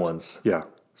really good ones. Yeah.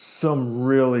 Some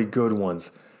really good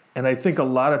ones. And I think a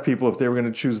lot of people, if they were going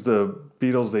to choose the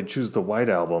Beatles, they'd choose the White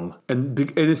Album. And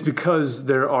it's because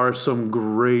there are some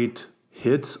great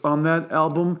hits on that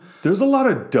album. There's a lot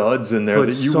of duds in there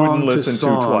that you wouldn't listen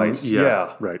to twice.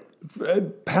 Yeah. Right.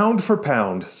 Pound for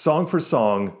pound, song for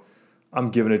song, I'm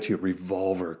giving it to you.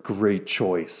 Revolver, great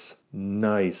choice.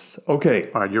 Nice. Okay.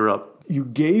 All right, you're up. You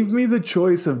gave me the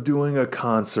choice of doing a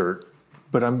concert,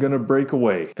 but I'm going to break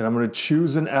away, and I'm going to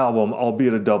choose an album,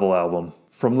 albeit a double album,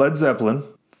 from Led Zeppelin,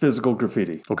 Physical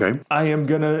Graffiti. Okay. I am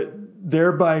going to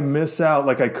thereby miss out.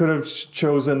 Like, I could have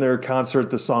chosen their concert,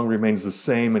 The Song Remains the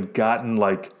Same, and gotten,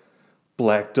 like,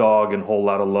 Black Dog and Whole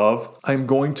Lotta Love. I'm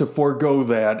going to forego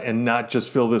that and not just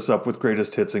fill this up with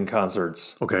greatest hits and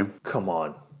concerts. Okay. Come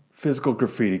on. Physical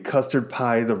Graffiti, Custard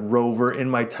Pie, The Rover, In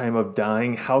My Time of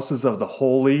Dying, Houses of the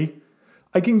Holy.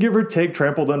 I can give or take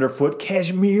Trampled Underfoot,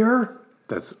 Kashmir.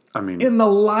 In the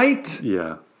Light.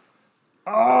 Yeah.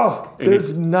 Oh,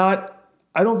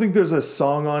 I don't think there's a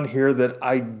song on here that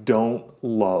I don't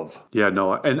love. Yeah,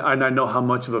 no, and I know how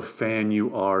much of a fan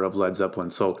you are of Led Zeppelin,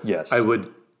 so yes. I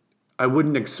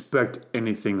wouldn't expect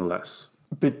anything less.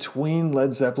 Between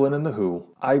Led Zeppelin and The Who,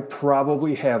 I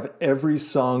probably have every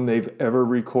song they've ever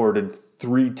recorded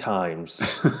 3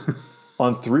 times.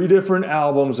 On 3 different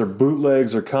albums or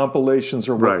bootlegs or compilations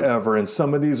or whatever. Right. And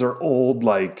some of these are old,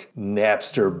 like,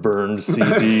 Napster burned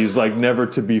CDs, like never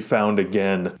to be found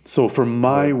again. So for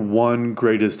my one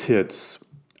greatest hits,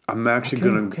 I'm actually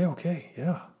gonna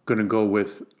go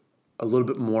with a little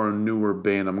bit more newer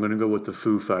band. I'm gonna go with the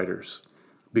Foo Fighters.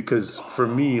 Because for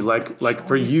me, like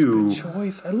for you, good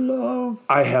choice.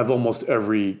 I have almost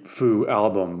every Foo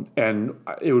album, and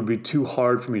it would be too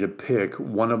hard for me to pick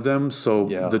one of them. So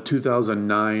the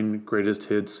 2009 greatest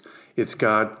hits, it's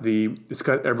got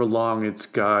Everlong, it's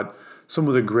got some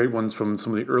of the great ones from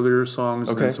some of the earlier songs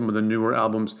and some of the newer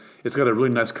albums. It's got a really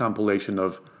nice compilation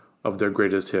of their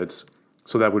greatest hits.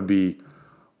 So that would be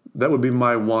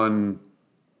my one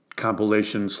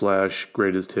compilation /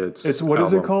 greatest hits. It's what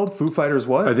album. Is it called? Foo Fighters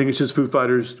what? I think it's just Foo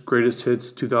Fighters Greatest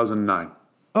Hits 2009.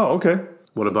 Oh, okay.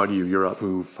 What about you? You're up.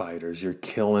 Foo Fighters, you're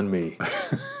killing me.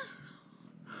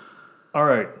 All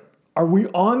right. Are we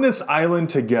on this island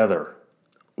together?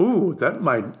 Ooh, that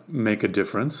might make a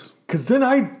difference. Because then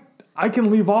I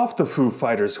can leave off the Foo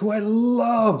Fighters, who I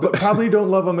love, but probably don't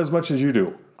love them as much as you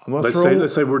do.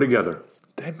 Let's say we're together.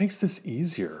 That makes this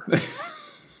easier.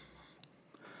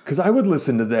 Because I would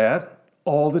listen to that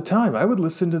all the time. I would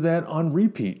listen to that on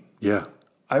repeat. Yeah.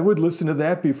 I would listen to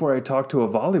that before I talk to a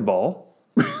volleyball.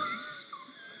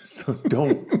 So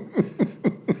don't.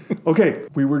 Okay,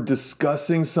 we were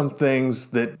discussing some things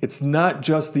that it's not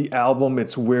just the album,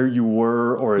 it's where you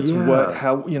were, or it's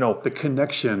the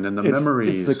connection and the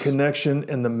memories. It's the connection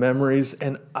and the memories.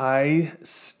 And I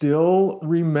still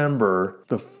remember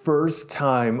the first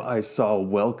time I saw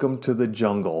Welcome to the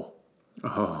Jungle.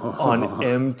 On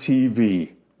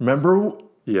MTV. Remember?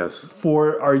 Yes.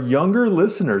 For our younger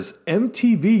listeners,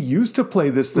 MTV used to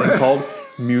play this thing called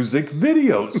music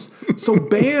videos. So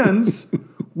bands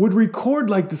would record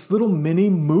like this little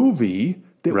mini movie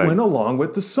that went along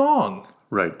with the song.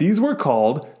 Right. These were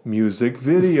called music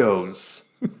videos,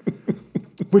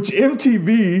 which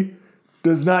MTV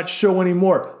does not show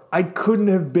anymore. I couldn't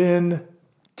have been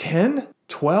 10?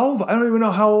 12? I don't even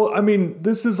know how old. I mean,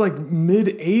 this is like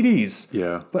mid-80s.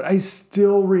 Yeah. But I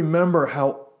still remember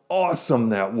how awesome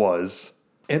that was.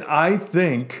 And I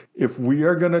think if we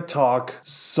are going to talk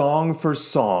song for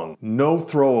song, no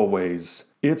throwaways,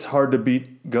 it's hard to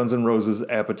beat Guns N' Roses'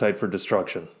 Appetite for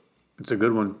Destruction. It's a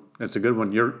good one.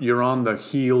 You're on the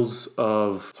heels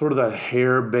of sort of that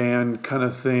hair band kind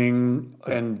of thing.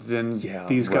 And then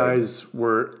these guys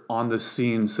were on the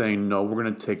scene saying, no, we're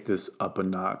going to take this up a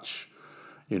notch.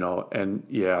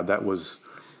 That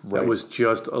was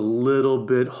just a little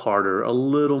bit harder, a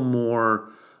little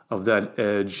more of that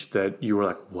edge that you were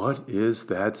like, what is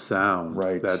that sound?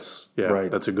 Right. That's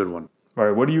a good one. All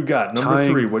right, what do you got? Number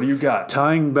 3, what do you got?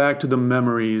 Tying back to the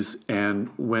memories and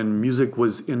when music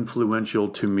was influential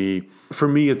to me, for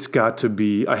me, it's got to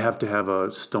be, I have to have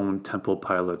a Stone Temple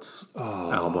Pilots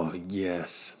album.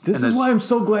 Yes. This is why I'm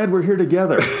so glad we're here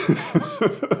together.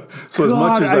 So as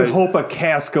much as I hope a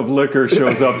cask of liquor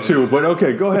shows up too, but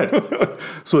okay, go ahead.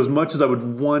 So as much as I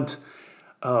would want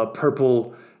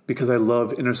Purple, because I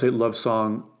love Interstate Love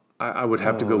Song, I would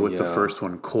have to go with the first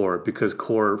one, Core, because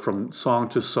Core from song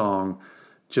to song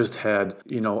just had,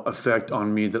 effect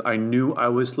on me that I knew I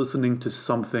was listening to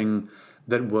something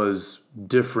that was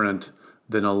different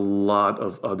than a lot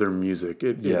of other music.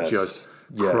 It just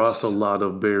crossed a lot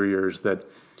of barriers that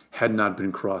had not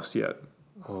been crossed yet.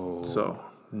 Oh, so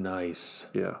nice.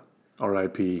 Yeah.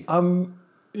 R.I.P.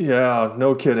 Yeah,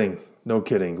 no kidding.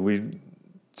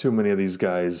 Too many of these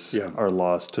guys are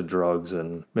lost to drugs,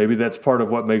 and maybe that's part of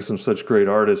what makes them such great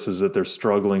artists is that they're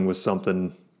struggling with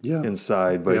something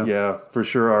inside. But for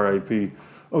sure, R.I.P.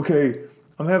 Okay,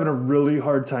 I'm having a really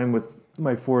hard time with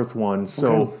my fourth one,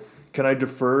 so can I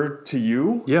defer to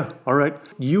you? Yeah, all right.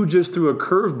 You just threw a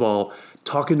curveball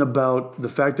talking about the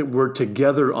fact that we're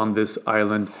together on this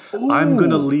island. Ooh. I'm going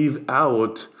to leave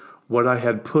out what I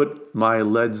had put my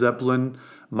Led Zeppelin.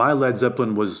 My Led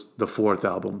Zeppelin was the fourth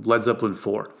album, Led Zeppelin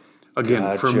 4.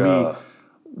 Again, for me,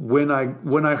 when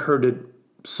I heard it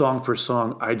song for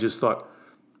song, I just thought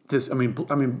this. I mean,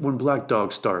 when Black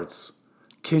Dog starts,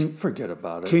 forget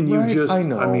about it. Can you just? I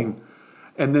know.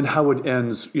 And then how it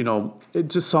ends. It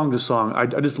just song to song. I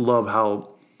just love how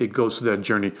it goes through that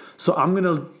journey. So I'm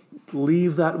gonna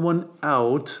leave that one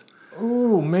out.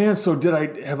 Oh man! So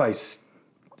have I?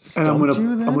 And I'm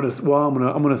gonna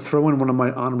throw in one of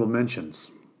my honorable mentions.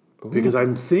 Ooh. Because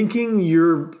I'm thinking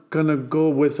you're gonna go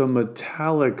with a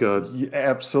Metallica.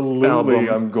 Absolutely, album.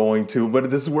 I'm going to, but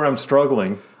this is where I'm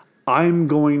struggling. I'm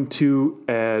going to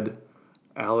add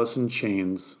Alice in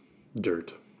Chains'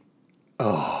 "Dirt."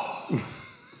 Oh,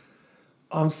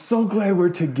 I'm so glad we're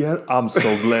together. I'm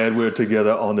so glad we're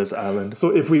together on this island.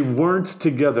 So if we weren't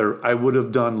together, I would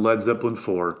have done Led Zeppelin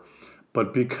 4.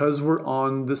 But because we're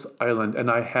on this island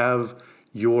and I have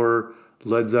your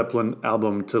Led Zeppelin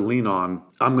album to lean on,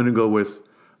 I'm going to go with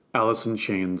Alice in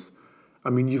Chains. I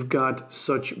mean, you've got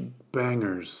such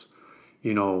bangers,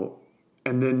 and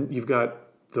then you've got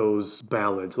those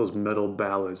ballads, those metal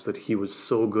ballads that he was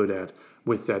so good at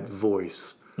with that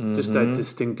voice, just that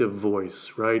distinctive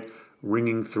voice, right?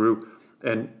 Ringing through.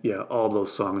 And yeah, all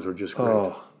those songs are just great.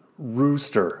 Oh,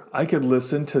 Rooster. I could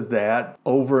listen to that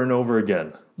over and over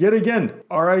again. Yet again,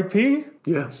 R.I.P.?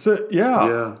 Yeah. So,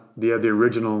 yeah. Yeah, the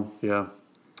original, yeah.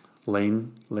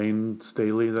 Lane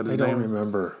Staley, is that his name? I don't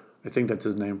remember. I think that's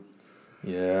his name.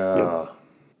 Yeah. Yep.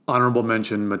 Honorable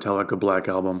mention, Metallica Black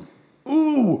Album.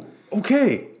 Ooh,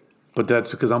 okay. But that's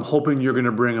because I'm hoping you're going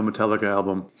to bring a Metallica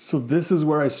album. So this is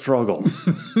where I struggle.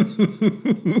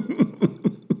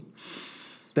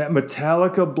 That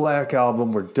Metallica Black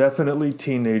Album, we're definitely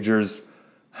teenagers.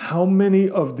 How many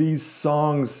of these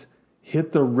songs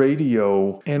hit the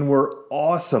radio and were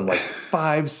awesome? Like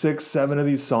 5, 6, 7 of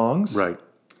these songs? Right.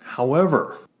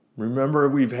 However, remember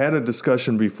we've had a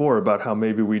discussion before about how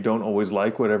maybe we don't always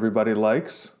like what everybody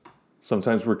likes.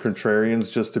 Sometimes we're contrarians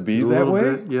just to be that way.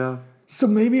 Bit, yeah. So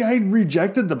maybe I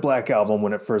rejected the Black Album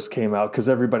when it first came out because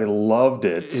everybody loved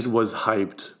it. It was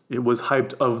hyped. It was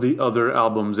hyped of the other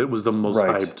albums. It was the most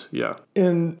hyped. Yeah.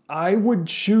 And I would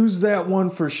choose that one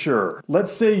for sure.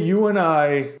 Let's say you and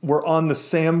I were on the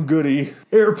Sam Goody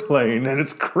airplane and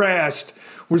it's crashed.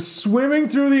 We're swimming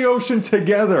through the ocean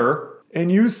together and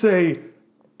you say,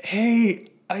 "Hey,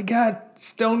 I got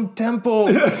Stone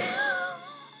Temple.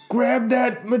 Grab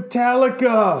that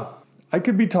Metallica." I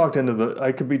could be talked into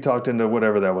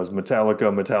whatever that was,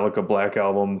 Metallica Black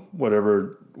Album,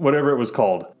 whatever it was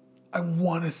called. I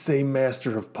want to say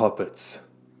Master of Puppets.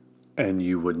 And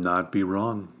you would not be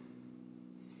wrong.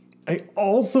 I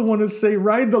also want to say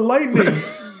Ride the Lightning.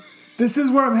 This is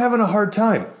where I'm having a hard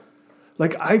time.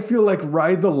 Like, I feel like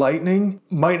Ride the Lightning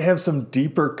might have some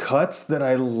deeper cuts that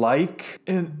I like.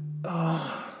 And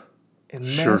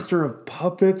Master of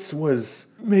Puppets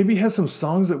maybe has some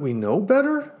songs that we know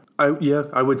better.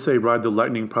 I would say Ride the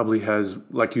Lightning probably has,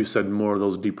 like you said, more of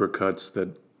those deeper cuts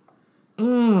that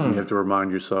you have to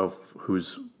remind yourself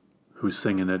who's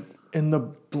singing it. In the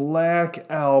Black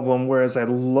Album, whereas I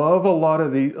love a lot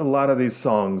of these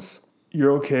songs,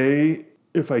 you're okay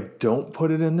if I don't put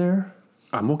it in there?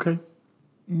 I'm okay.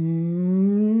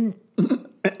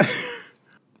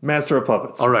 Master of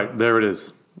Puppets. All right, there it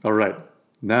is. All right,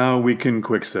 now we can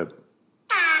quick sip.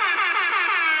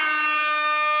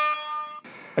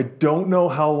 I don't know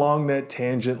how long that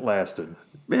tangent lasted.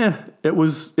 It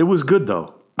was good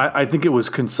though. I think it was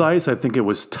concise. I think it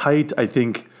was tight.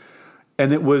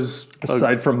 And it was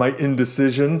aside from my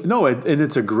indecision. No, and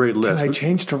it's a great list. Can I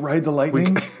change to Ride the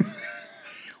Lightning?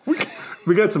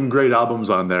 We got some great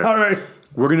albums on there. All right.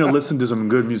 We're going to listen to some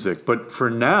good music. But for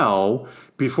now,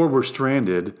 before we're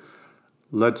stranded,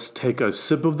 let's take a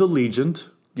sip of the Legent.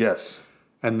 Yes.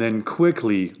 And then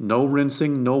quickly, no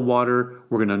rinsing, no water,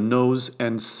 we're going to nose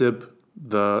and sip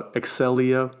the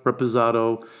Excellia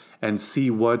Reposado and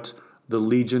see what the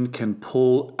Legent can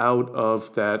pull out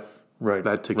of that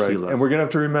tequila. Right. And we're going to have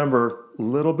to remember a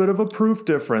little bit of a proof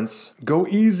difference. Go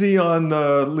easy on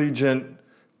the Legent.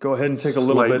 Go ahead and take a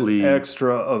little bit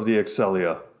extra of the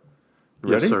Excellia.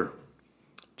 Ready? Yes, sir.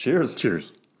 Cheers.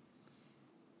 Cheers.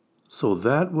 So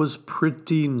that was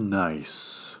pretty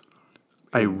nice.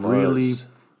 I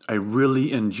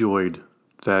really enjoyed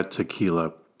that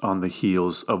tequila on the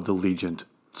heels of the Legent.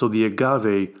 So the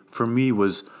agave for me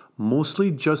was mostly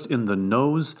just in the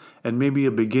nose and maybe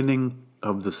a beginning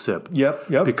of the sip. Yep.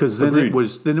 Because then it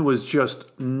was just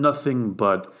nothing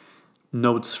but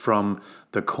notes from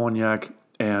the cognac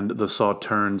and the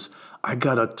sauternes. I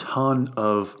got a ton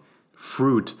of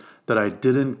fruit that I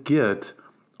didn't get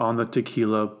on the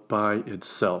tequila by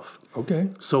itself. Okay.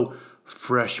 So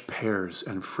fresh pears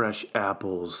and fresh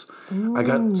apples. Ooh. I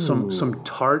got some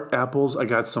tart apples. I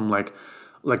got some like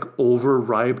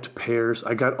overripe pears.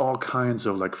 I got all kinds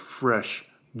of like fresh,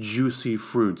 juicy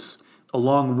fruits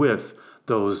along with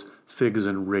those figs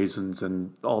and raisins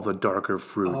and all the darker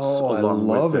fruits. Oh, I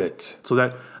love it. So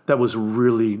that was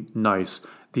really nice.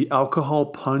 The alcohol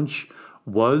punch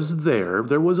was there.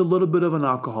 There was a little bit of an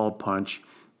alcohol punch,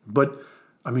 but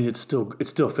I mean, it's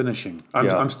still finishing.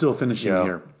 I'm still finishing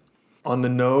here. On the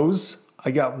nose, I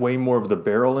got way more of the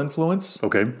barrel influence.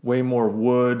 Okay. Way more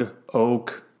wood,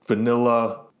 oak,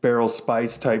 vanilla, barrel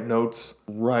spice type notes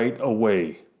right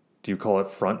away. Do you call it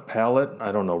front palate?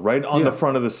 I don't know. Right on the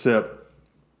front of the sip.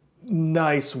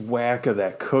 Nice whack of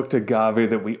that cooked agave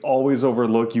that we always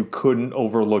overlook. You couldn't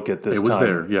overlook it this time. It was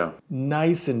there, yeah.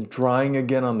 Nice and drying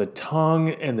again on the tongue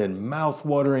and then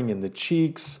mouth-watering in the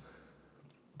cheeks.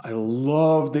 I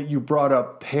love that you brought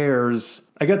up pears.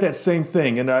 I got that same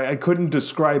thing, and I couldn't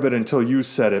describe it until you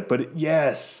said it. But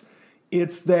yes,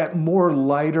 it's that more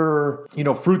lighter,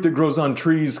 fruit that grows on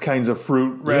trees kinds of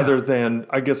fruit rather than,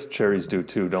 I guess cherries do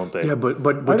too, don't they? Yeah, but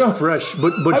fresh.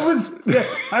 But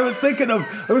I was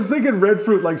thinking red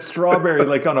fruit like strawberry,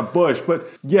 like on a bush. But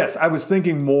yes, I was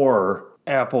thinking more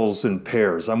apples and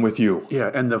pears. I'm with you.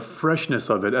 Yeah, and the freshness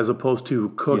of it as opposed to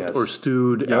cooked or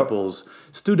stewed apples.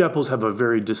 Stewed apples have a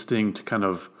very distinct kind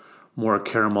of more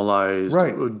caramelized,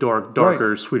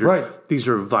 darker, sweeter. Right. These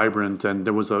are vibrant, and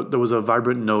there was a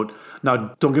vibrant note.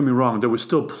 Now, don't get me wrong, there was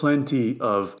still plenty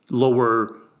of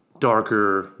lower,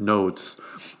 darker notes.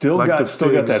 Still got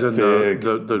that fig.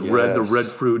 The red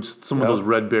fruits, some of those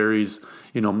red berries.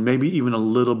 Maybe even a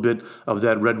little bit of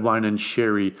that red wine and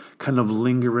sherry kind of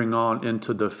lingering on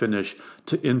into the finish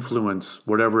to influence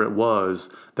whatever it was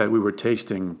that we were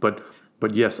tasting. But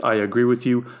yes, I agree with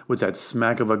you with that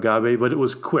smack of agave, but it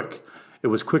was quick. It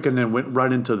was quick and then went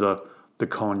right into the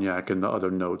cognac and the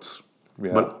other notes.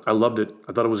 Yeah. But I loved it.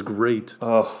 I thought it was great.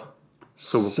 Oh,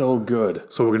 so good.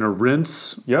 So we're going to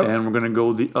rinse and we're going to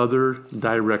go the other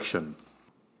direction.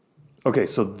 Okay,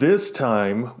 so this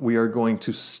time we are going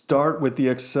to start with the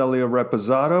Excellia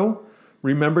Reposado.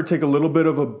 Remember, take a little bit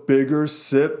of a bigger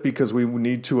sip because we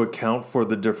need to account for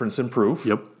the difference in proof.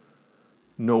 Yep.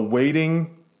 No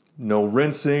waiting, no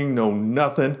rinsing, no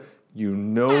nothing. You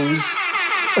nose.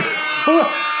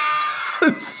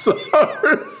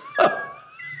 Sorry.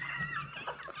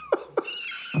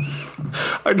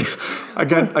 I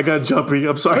got jumpy.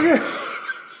 I'm sorry.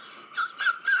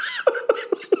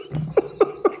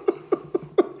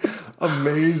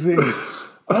 Amazing.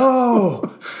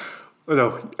 Oh.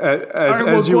 No,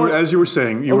 as you were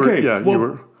saying, you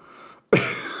were.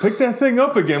 Pick that thing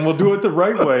up again. We'll do it the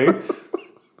right way.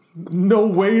 No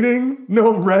waiting,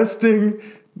 no resting,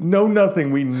 no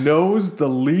nothing. We nose the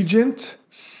Legent,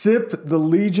 sip the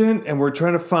Legent, and we're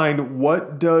trying to find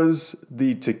what does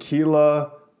the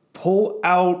tequila pull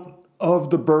out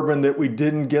of the bourbon that we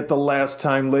didn't get the last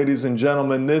time. Ladies and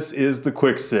gentlemen, this is the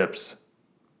Quick Sips.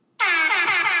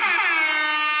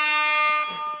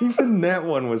 Even that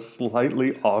one was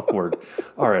slightly awkward.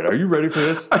 All right, are you ready for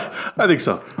this? I think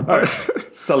so. All right.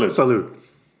 Salud. Salud.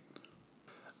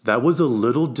 That was a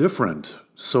little different.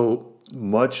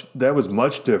 That was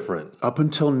much different. Up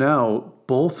until now,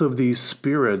 both of these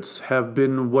spirits have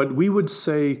been what we would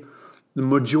say the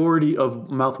majority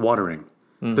of mouth-watering.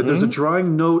 Mm-hmm. That there's a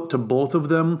drying note to both of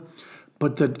them,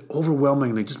 but that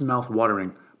overwhelmingly just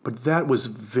mouth-watering. But that was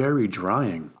very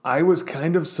drying. I was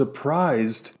kind of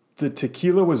surprised. The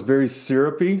tequila was very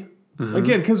syrupy.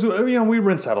 Again, because we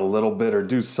rinse out a little bit or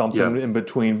do something in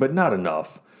between, but not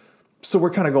enough. So we're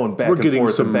kind of going back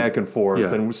and forth,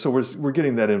 and so we're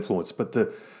getting that influence. But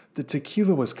the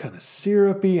tequila was kind of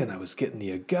syrupy, and I was getting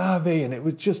the agave, and it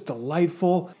was just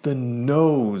delightful. The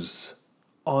nose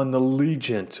on the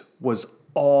Legent was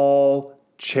all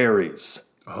cherries.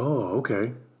 Oh,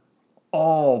 okay.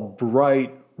 All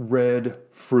bright red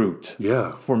fruit.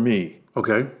 Yeah. For me.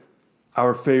 Okay.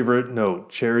 Our favorite note,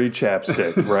 cherry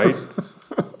chapstick, right?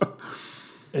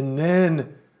 And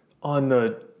then on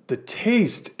the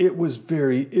taste, it was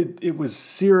it was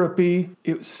syrupy.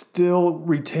 It still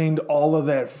retained all of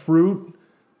that fruit.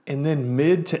 And then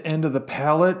mid to end of the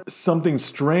palate, something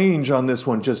strange on this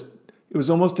one. It was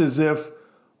almost as if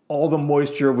all the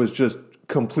moisture was just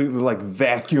completely like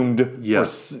vacuumed.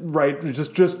 Yes.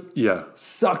 Just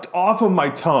sucked off of my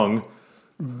tongue.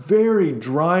 Very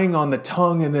drying on the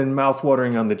tongue and then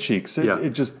mouth-watering on the cheeks.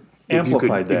 It just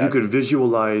amplified that. If you could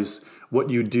visualize what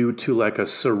you do to like a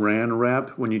saran wrap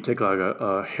when you take like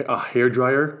a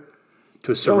hairdryer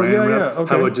to a saran wrap,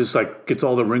 how it just like gets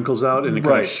all the wrinkles out and it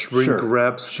kind of shrink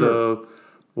wraps the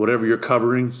whatever you're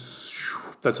covering.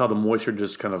 That's how the moisture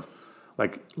just kind of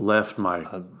like left my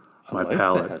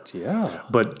palate. That,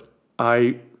 But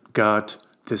I got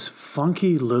this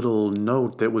funky little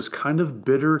note that was kind of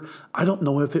bitter. I don't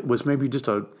know if it was maybe just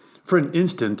for an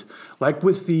instant, like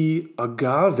with the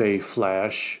agave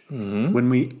flash, when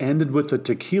we ended with the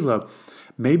tequila,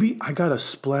 maybe I got a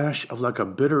splash of like a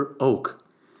bitter oak.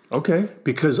 Okay.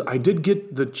 Because I did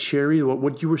get the cherry,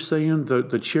 what you were saying,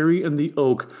 the cherry and the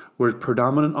oak were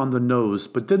predominant on the nose,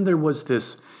 but then there was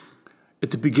this,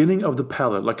 at the beginning of the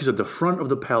palate, like you said, the front of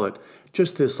the palate,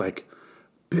 just this like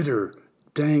bitter,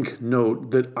 dank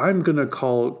note that I'm going to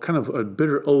call kind of a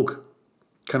bitter oak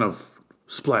kind of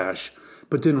splash,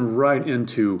 but then right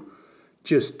into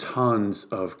just tons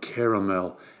of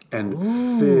caramel and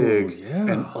fig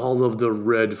and all of the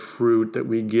red fruit that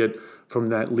we get from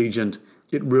that Legent.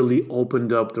 It really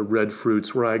opened up the red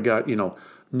fruits where I got,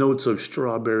 notes of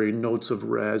strawberry, notes of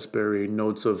raspberry,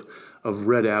 notes of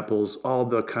red apples, all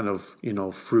the kind of,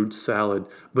 fruit salad.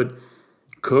 But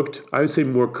cooked, I would say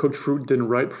more cooked fruit than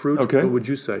ripe fruit. Okay. What would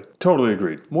you say? Totally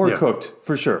agreed. More cooked,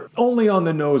 for sure. Only on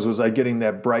the nose was I getting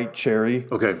that bright cherry.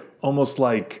 Okay. Almost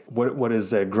like, what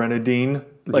is that, grenadine?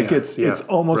 Like it's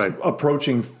almost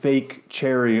approaching fake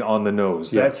cherry on the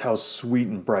nose. Yeah. That's how sweet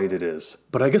and bright it is.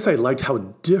 But I guess I liked how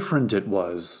different it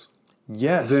was.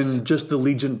 Yes. Than just the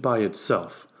Legent by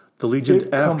itself. The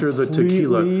Legent after the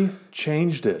tequila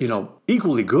changed it.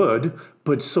 Equally good,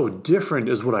 but so different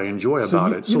is what I enjoy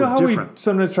about it. You know how different. We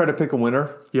sometimes try to pick a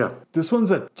winner? Yeah. This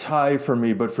one's a tie for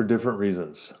me, but for different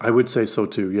reasons. I would say so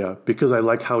too, yeah. Because I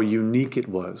like how unique it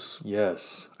was.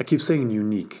 Yes. I keep saying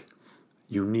unique.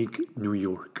 Unique New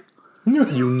York.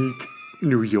 Unique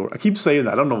New York. I keep saying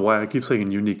that. I don't know why I keep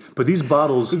saying unique. But these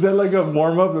bottles... Is that like a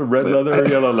warm-up, red leather or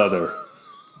yellow leather?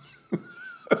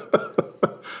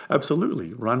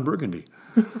 Absolutely. Ron Burgundy.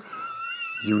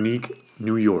 Unique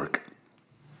New York.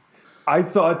 I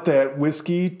thought that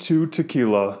whiskey to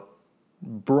tequila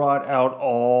brought out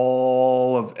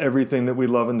all of everything that we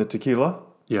love in the tequila.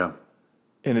 Yeah.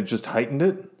 And it just heightened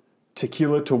it.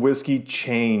 Tequila to whiskey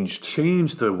changed.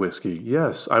 Changed the whiskey.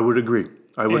 Yes, I would agree.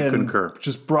 I would concur.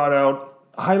 Just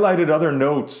highlighted other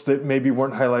notes that maybe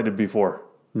weren't highlighted before.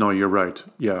 No, you're right.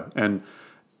 Yeah. And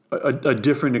a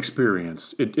different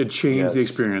experience. It changed the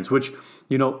experience, which,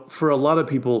 for a lot of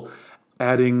people,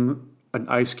 adding an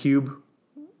ice cube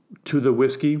to the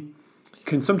whiskey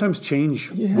can sometimes change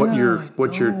what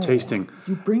you're tasting.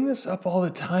 You bring this up all the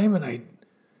time, and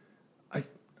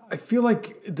I feel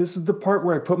like this is the part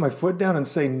where I put my foot down and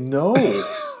say no.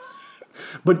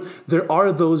 But there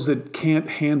are those that can't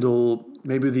handle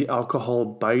maybe the alcohol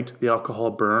bite, the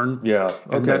alcohol burn. Yeah.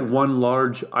 Okay. And that one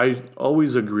large, I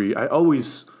always agree. I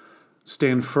always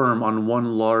stand firm on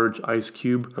one large ice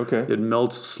cube. Okay. It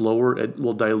melts slower. It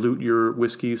will dilute your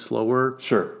whiskey slower.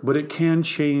 Sure. But it can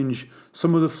change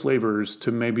some of the flavors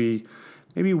to maybe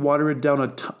water it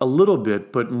down a little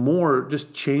bit, but more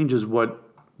just changes what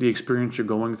the experience you're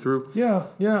going through. Yeah,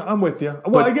 I'm with you.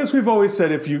 Well, I guess we've always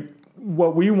said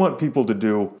what we want people to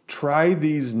do, try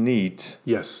these neat.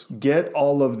 Yes. Get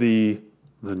all of the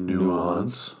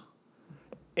nuance.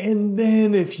 And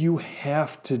then if you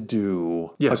have to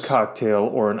do a cocktail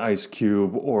or an ice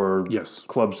cube or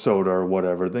club soda or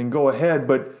whatever, then go ahead.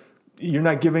 But you're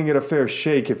not giving it a fair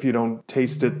shake if you don't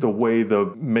taste it the way the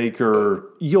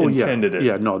maker intended it.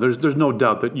 Yeah, no, there's no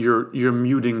doubt that you're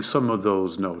muting some of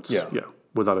those notes. Yeah,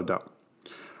 without a doubt.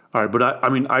 All right, but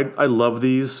I love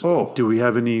these. Oh. Do we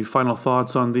have any final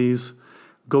thoughts on these?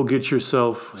 Go get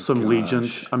yourself some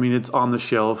Legent. I mean, it's on the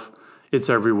shelf. It's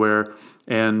everywhere.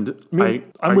 And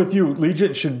I'm with you.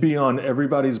 Legent should be on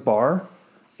everybody's bar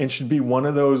and should be one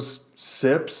of those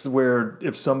sips where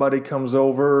if somebody comes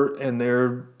over and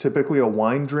they're typically a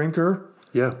wine drinker,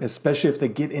 yeah, especially if they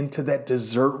get into that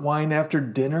dessert wine after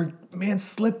dinner, man,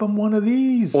 slip them one of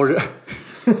these. Or that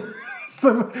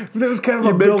was kind of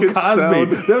a Bill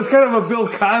Cosby. That was kind of a Bill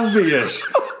Cosby-ish.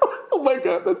 Oh my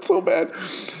God, that's so bad.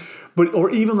 But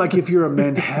or even like if you're a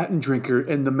Manhattan drinker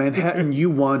and the Manhattan you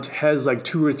want has like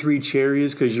 2 or 3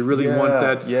 cherries because you really want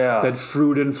that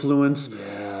fruit influence.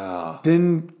 Yeah.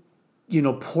 Then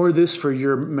pour this for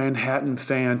your Manhattan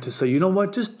fan to say, you know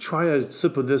what, just try a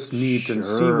sip of this neat and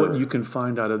see what you can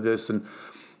find out of this. And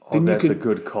then that's a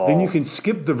good call. Then you can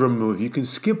skip the vermouth, you can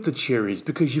skip the cherries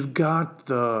because you've got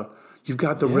the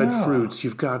red fruits,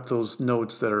 you've got those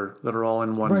notes that are all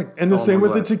in one. Right, and the same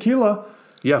with the tequila.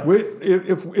 Yeah.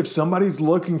 If somebody's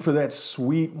looking for that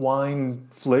sweet wine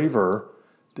flavor,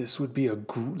 this would be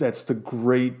that's the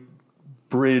great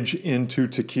bridge into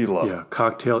tequila. Yeah,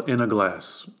 cocktail in a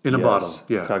glass, in a bottle.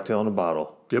 Yeah, cocktail in a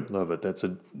bottle. Yep, love it. That's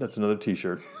another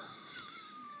T-shirt.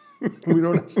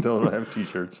 We still don't have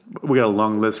T-shirts. We got a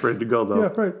long list ready to go though. Yeah,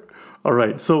 right. All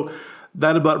right, so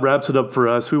that about wraps it up for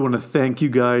us. We want to thank you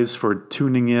guys for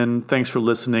tuning in. Thanks for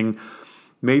listening.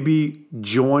 Maybe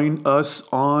join us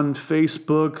on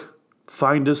Facebook.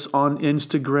 Find us on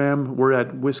Instagram. We're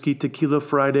at Whiskey Tequila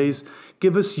Fridays.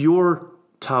 Give us your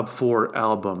top 4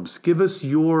 albums. Give us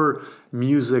your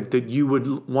music that you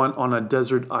would want on a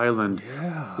desert island.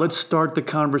 Yeah. Let's start the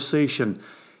conversation.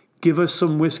 Give us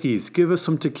some whiskeys. Give us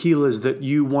some tequilas that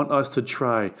you want us to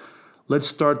try. Let's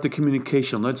start the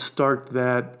communication. Let's start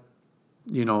that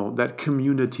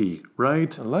community,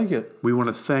 right? I like it. We want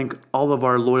to thank all of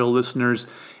our loyal listeners.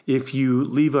 If you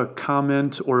leave a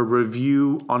comment or a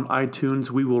review on iTunes,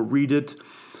 we will read it.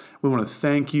 We want to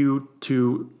thank you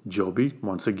to Joby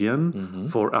once again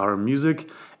for our music.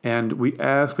 And we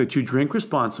ask that you drink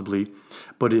responsibly.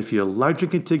 But if you like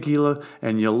drinking tequila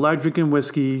and you like drinking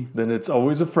whiskey, then it's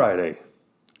always a Friday.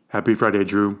 Happy Friday,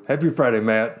 Drew. Happy Friday,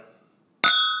 Matt.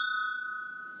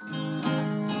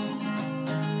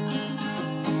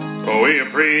 Oh, we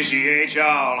appreciate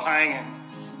y'all hanging,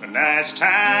 but now it's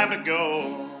time to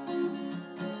go.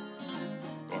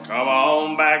 Well, come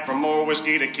on back for more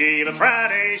Whiskey Tequila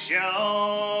Friday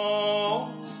show.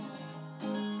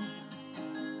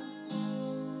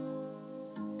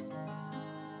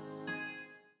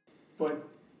 But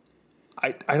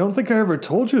I don't think I ever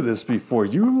told you this before.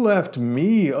 You left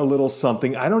me a little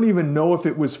something. I don't even know if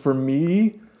it was for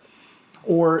me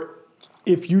or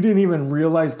if you didn't even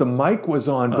realize the mic was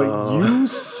on, but you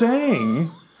sang.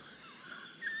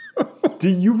 Do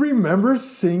you remember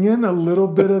singing a little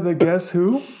bit of the Guess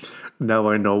Who? Now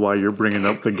I know why you're bringing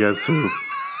up the Guess Who.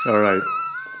 All right.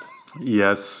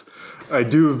 Yes, I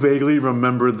do vaguely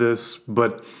remember this,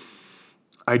 but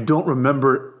I don't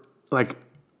remember,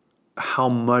 how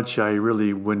much I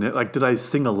really win it. Did I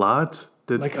sing a lot?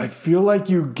 I feel like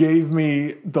you gave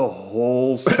me the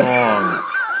whole song.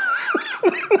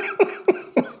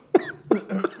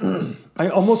 I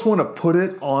almost want to put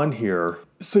it on here.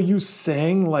 So you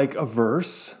sang a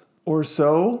verse or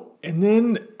so, and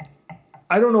then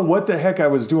I don't know what the heck I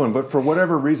was doing, but for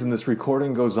whatever reason, this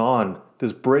recording goes on.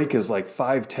 This break is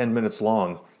 5-10 minutes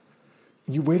long.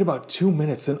 You wait about 2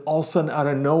 minutes, and all of a sudden, out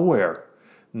of nowhere,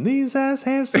 these eyes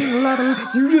have seen a lot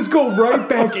of... You just go right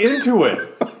back into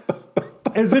it.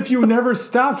 As if you never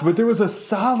stopped, but there was a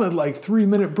solid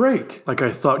 3-minute break.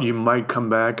 I thought you might come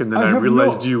back, and then I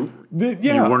realized you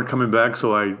weren't coming back,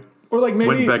 so I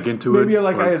went back into it. Maybe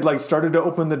I had started to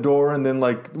open the door, and then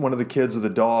one of the kids or the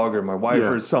dog or my wife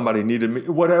or somebody needed me,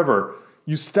 whatever.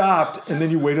 You stopped, and then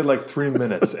you waited 3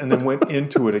 minutes, and then went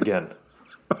into it again.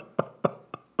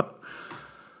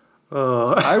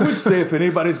 I would say if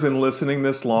anybody's been listening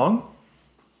this long,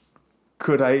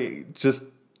 could I just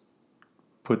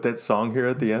put that song here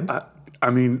at the end?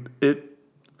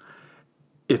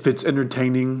 If it's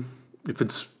entertaining,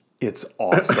 it's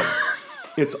awesome.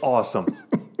 It's awesome.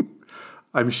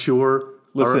 I'm sure.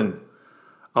 Listen,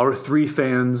 our 3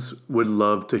 fans would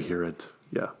love to hear it.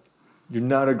 Yeah, you're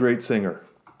not a great singer,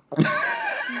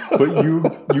 but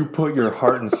you put your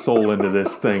heart and soul into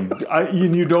this thing.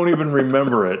 You don't even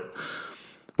remember it,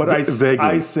 but I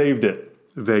saved it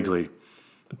vaguely.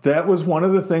 That was one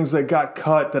of the things that got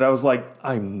cut that I was like,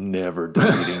 I'm never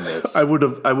deleting this. I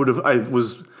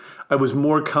was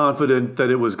more confident that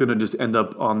it was going to just end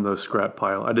up on the scrap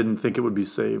pile. I didn't think it would be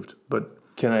saved, but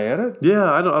can I add it?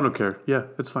 Yeah, I don't care. Yeah,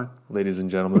 it's fine. Ladies and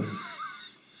gentlemen,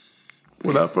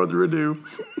 Without further ado.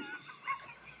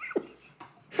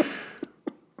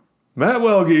 Matt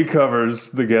Welge covers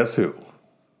the Guess Who.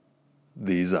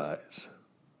 These eyes.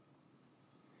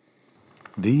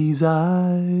 These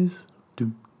eyes,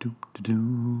 do, do, do,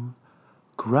 do,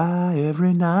 cry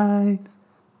every night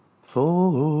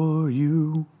for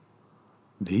you.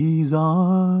 These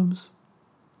arms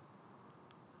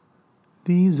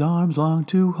long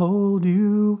to hold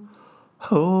you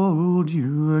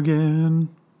again.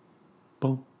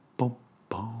 Boom, boom,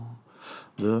 boom.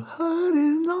 The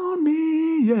hurting's on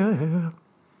me, yeah.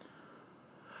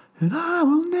 And I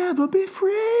will never be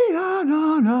free,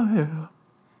 no, yeah.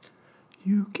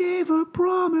 You gave a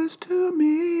promise to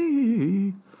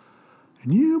me,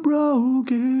 and you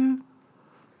broke it.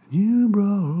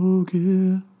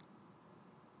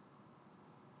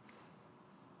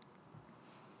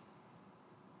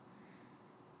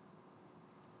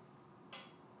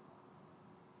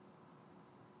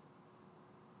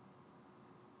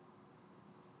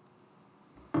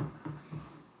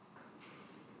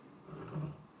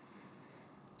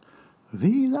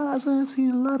 These eyes have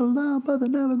seen a lot of love, but they're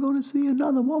never gonna see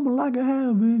another woman like I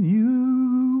have with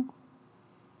you.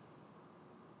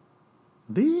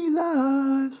 These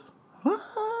eyes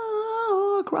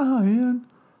are crying.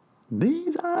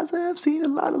 These eyes have seen a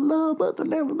lot of love, but they're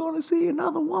never gonna see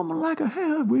another woman like I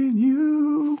have with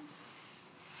you.